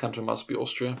 my last country must be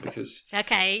Austria, because...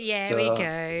 Okay, we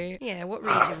go. Yeah, what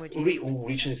region would you...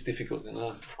 region is difficult,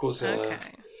 Of course,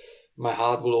 my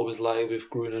heart will always lie with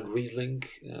Grün and Riesling.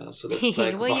 So that's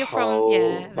like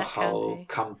Wachau,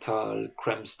 Kamptal,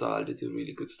 Kremstal. They do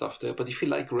really good stuff there. But if you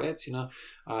like reds,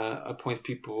 I point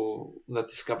people that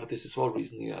discovered this as well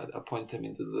recently. I point them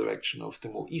into the direction of the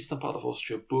more eastern part of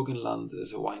Austria, Burgenland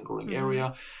as a wine growing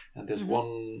area. And there's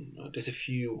there's a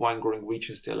few wine growing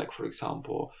regions there, like for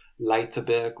example,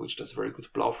 Leiterberg, which does very good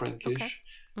Blaufränkisch.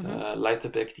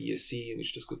 Leiterberg DSC,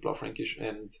 which does good Blaufränkisch,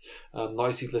 and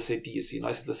Neusiedlersee DSC.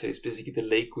 Neusiedlersee is basically the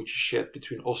lake which is shared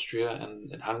between Austria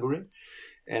and Hungary,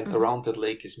 and around that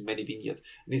lake is many vineyards.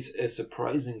 And it's a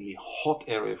surprisingly hot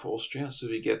area for Austria, so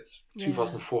we get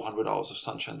 2,400 hours of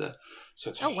sunshine there. So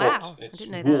it's hot, wow. it's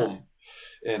warm.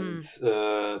 And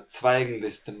Zweigl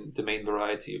is the main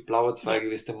variety. Blauer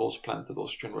Zweigl is the most planted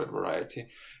Austrian red variety,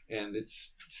 and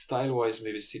it's style-wise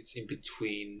maybe sits in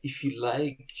between. If you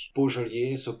like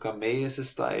Beaujolais, so Gamay as a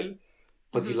style,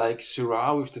 but you like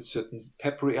Syrah with that certain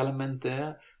peppery element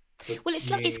there. Well,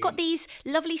 it's got these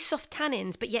lovely soft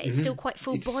tannins, but yet it's still quite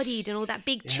full-bodied and all that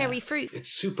big cherry fruit. It's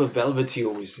super velvety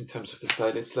always in terms of the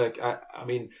style. It's like, I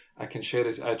mean, I can share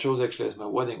this. I chose actually as my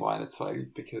wedding wine at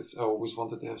Zweigl because I always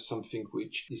wanted to have something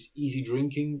which is easy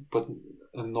drinking, but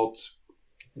not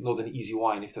an easy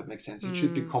wine, if that makes sense. It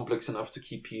should be complex enough to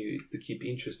keep you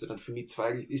interested. And for me,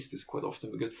 Zweigl is this quite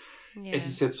often because, as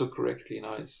you said so correctly,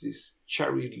 it's this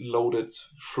cherry-loaded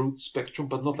fruit spectrum,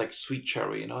 but not like sweet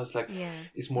cherry. It's like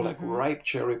it's more like ripe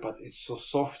cherry, but it's so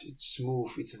soft, it's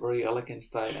smooth, it's a very elegant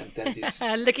style, and then this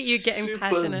look at you getting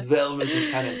passionate.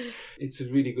 Velvety tannins. It's a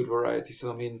really good variety.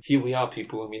 So I mean, here we are,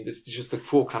 people. I mean, this is just like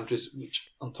 4 countries, which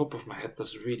on top of my head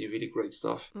does really, really great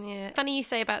stuff. Yeah, funny you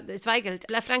say about the Zweigl.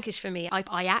 Blaufränkisch for me,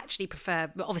 I actually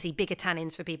prefer obviously bigger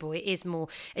tannins for people. It is more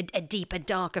a deeper,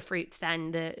 darker fruits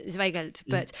than the Zweigl,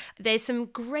 but there's some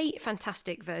great,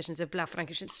 fantastic versions of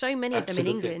Blaufränkisch. So many of them in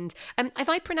England. Am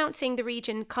I pronouncing the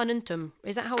region Carnuntum?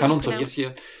 Is that how you pronounce?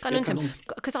 Yes, Carnuntum.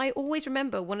 Because I always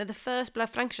remember one of the first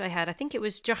Blaufränkisch I had. I think it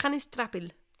was Johannes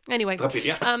Trappel. Anyway,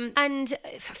 and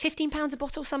 £15 a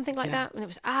bottle, something like that, and it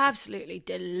was absolutely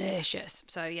delicious.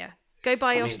 So go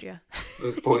buy Austria.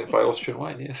 Buy Austrian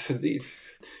wine, yes, indeed.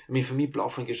 I mean, for me,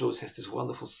 Blaufränkisch always has this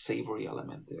wonderful savory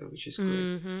element there, which is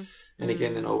great. And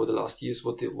again, over the last years,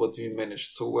 what we managed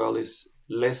so well is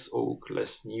less oak,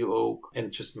 less new oak,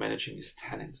 and just managing these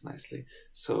tannins nicely.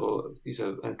 So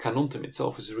and Carnuntum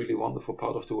itself is a really wonderful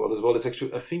part of the world as well. It's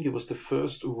actually, I think it was the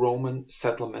first Roman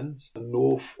settlement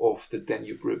north of the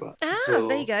Danube River. So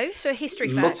there you go. So a history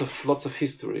fact. Lots of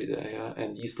history there,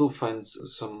 and you still find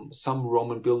some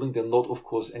Roman building. They're not, of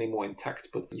course, anymore intact,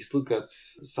 but you still got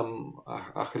some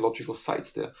archaeological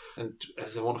sites there. And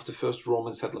as one of the first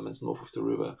Roman settlements north of the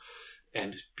river,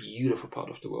 and beautiful part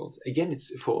of the world. Again,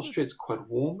 for Austria, it's quite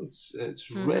warm. It's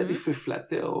relatively flat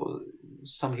there, or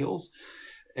some hills.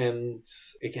 And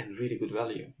again, really good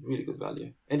value.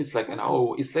 And it's like awesome. an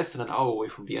hour, it's less than an hour away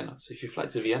from Vienna. So if you fly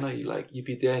to Vienna, you'd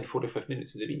be there in 45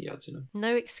 minutes in the vineyards,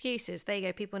 No excuses. There you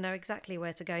go. People know exactly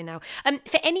where to go now.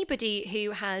 For anybody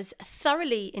who has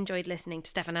thoroughly enjoyed listening to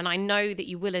Stefan, and I know that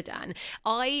you will, Dan,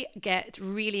 I get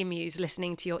really amused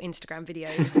listening to your Instagram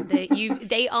videos.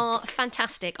 They are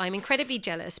fantastic. I'm incredibly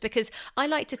jealous because I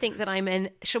like to think that I'm an,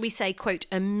 shall we say, quote,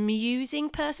 amusing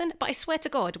person. But I swear to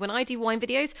God, when I do wine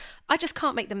videos, I just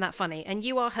can't make them that funny. And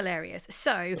you are hilarious.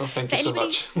 So, thank you so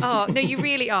much. Oh, no, you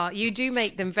really are. You do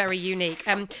make them very unique.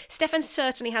 Stefan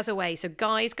certainly has a way. So,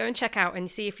 guys, go and check out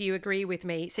and see if you agree with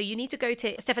me. So, you need to go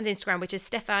to Stefan's Instagram, which is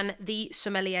Stefan the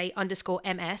Sommelier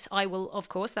 _MS. I will, of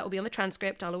course, that will be on the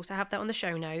transcript. I'll also have that on the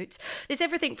show notes. There's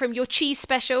everything from your cheese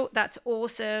special, that's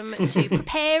awesome, to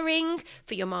preparing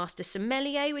for your master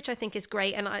sommelier, which I think is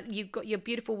great. And you've got your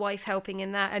beautiful wife helping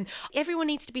in that. And everyone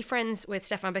needs to be friends with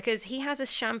Stefan because he has a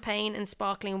champagne and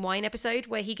sparkling wine episode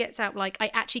where he gets out, like,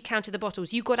 I actually counted the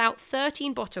bottles. You got out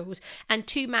 13 bottles and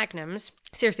 2 magnums.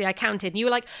 Seriously, I counted. And you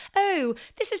were like, oh,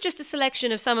 this is just a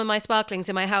selection of some of my sparklings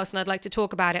in my house and I'd like to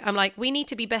talk about it. I'm like, we need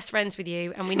to be best friends with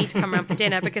you and we need to come around for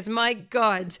dinner because, my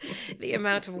God, the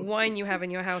amount of wine you have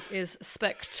in your house is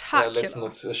spectacular. Let's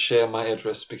not share my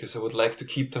address because I would like to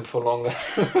keep them for longer.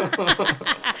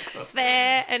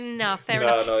 Fair enough.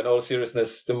 No, in all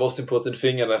seriousness, the most important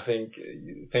thing, and I think,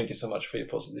 thank you so much for your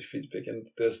positive feedback. And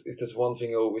if there's one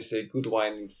thing I always say, good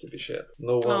wine needs to be shared.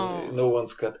 No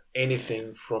one's got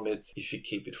anything from it if you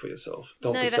keep it for yourself.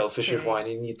 Don't be selfish with wine.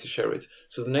 You need to share it.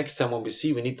 So the next time when we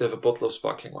see, we need to have a bottle of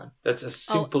sparkling wine. That's as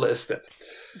simple as that.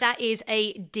 That is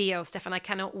a deal, Stefan. I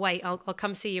cannot wait. I'll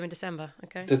come see you in December.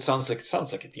 Okay. That sounds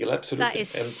like a deal. Absolutely. That is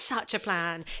such a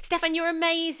plan. Stefan, you're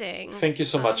amazing. Thank you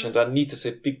so much. And I need to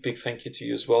say big thank you to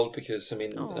you as well, because I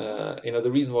mean,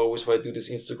 the reason why I do these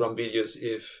Instagram videos,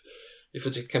 if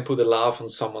I can put a laugh on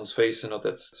someone's face,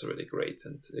 that's really great.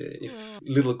 And if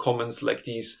little comments like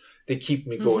these, they keep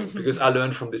me going because I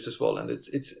learn from this as well. And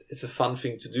it's a fun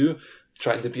thing to do,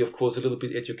 trying to be, of course, a little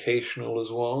bit educational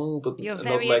as well. But you're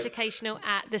very educational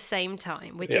at the same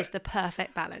time, which is the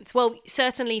perfect balance. Well,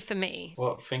 certainly for me.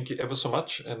 Well, thank you ever so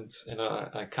much. And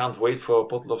I can't wait for a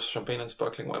bottle of champagne and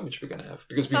sparkling wine, which we're going to have,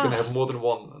 because we're going to have more than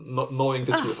one, not knowing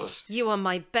the two of us. You are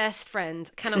my best friend.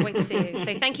 Cannot wait to see you.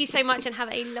 So thank you so much and have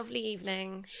a lovely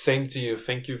evening. Same to you.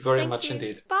 Thank you very much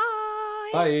indeed. Bye.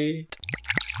 Bye.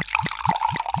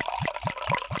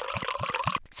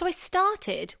 So I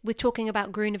started with talking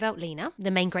about Grüne Veltliner,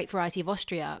 the main grape variety of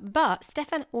Austria, but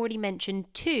Stefan already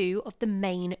mentioned 2 of the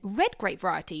main red grape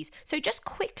varieties. So just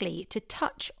quickly to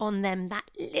touch on them that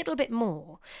little bit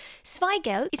more.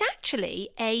 Zweigelt is actually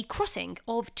a crossing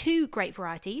of 2 grape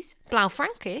varieties,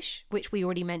 Blaufränkisch, which we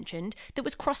already mentioned, that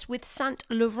was crossed with Saint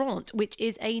Laurent, which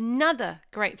is another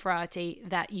grape variety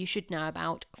that you should know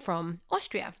about from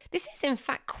Austria. This is in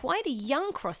fact quite a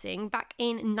young crossing back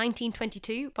in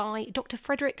 1922 by Dr.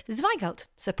 Frederick Zweigelt.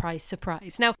 Surprise,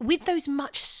 surprise. Now, with those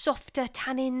much softer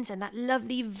tannins and that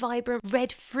lovely, vibrant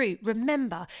red fruit,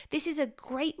 remember, this is a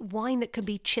great wine that can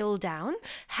be chilled down.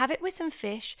 Have it with some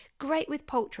fish, great with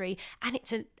poultry, and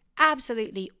it's an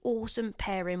absolutely awesome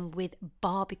pairing with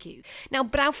barbecue. Now,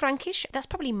 Blaufränkisch, that's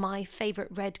probably my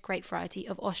favourite red grape variety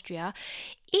of Austria.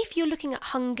 If you're looking at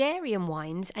Hungarian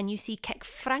wines and you see Keck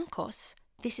Frankos,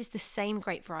 this is the same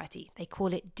grape variety. They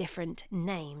call it different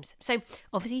names. So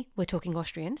obviously we're talking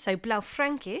Austrian. So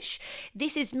Blaufränkisch,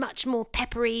 this is much more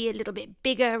peppery, a little bit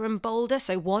bigger and bolder.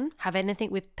 So have anything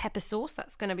with pepper sauce.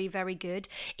 That's going to be very good.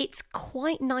 It's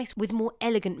quite nice with more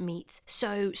elegant meats.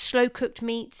 So slow cooked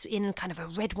meats in kind of a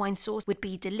red wine sauce would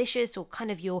be delicious, or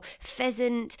kind of your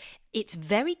pheasant. It's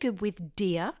very good with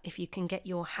deer, if you can get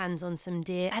your hands on some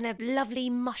deer, and a lovely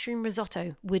mushroom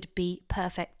risotto would be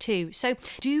perfect too. So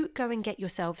do go and get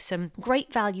yourself some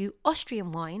great value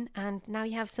Austrian wine, and now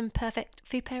you have some perfect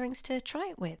food pairings to try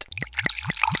it with.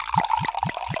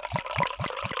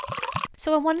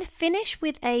 So I want to finish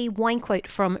with a wine quote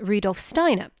from Rudolf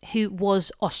Steiner, who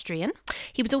was Austrian.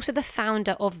 He was also the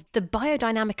founder of the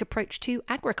biodynamic approach to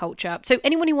agriculture. So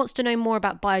anyone who wants to know more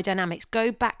about biodynamics,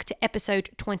 go back to episode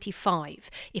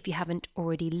 25 if you haven't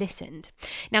already listened.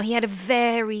 Now, he had a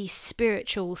very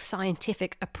spiritual,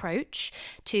 scientific approach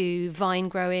to vine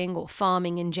growing or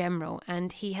farming in general.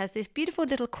 And he has this beautiful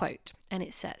little quote, and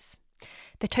it says,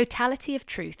 "The totality of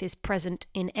truth is present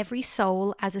in every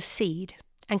soul as a seed,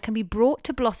 and can be brought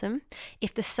to blossom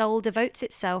if the soul devotes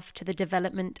itself to the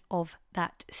development of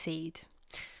that seed."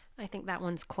 I think that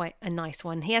one's quite a nice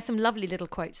one. He has some lovely little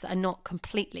quotes that are not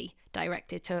completely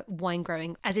directed to wine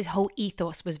growing, as his whole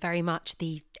ethos was very much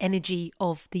the energy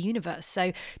of the universe.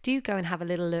 So do go and have a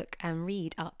little look and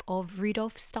read up of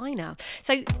Rudolf Steiner.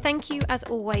 So thank you as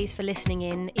always for listening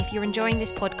in. If you're enjoying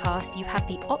this podcast, you have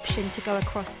the option to go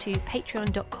across to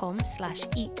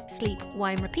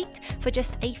patreon.com/eat-sleep-wine-repeat for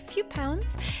just a few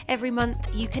pounds. Every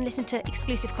month you can listen to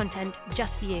exclusive content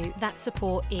just for you. That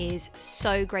support is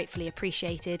so gratefully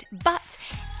appreciated. But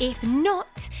if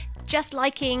not, just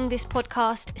liking this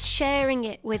podcast, sharing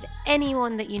it with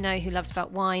anyone that you know who loves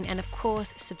about wine, and of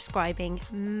course subscribing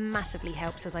massively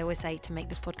helps, as I always say, to make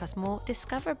this podcast more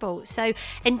discoverable. So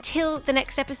until the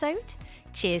next episode,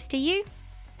 cheers to you.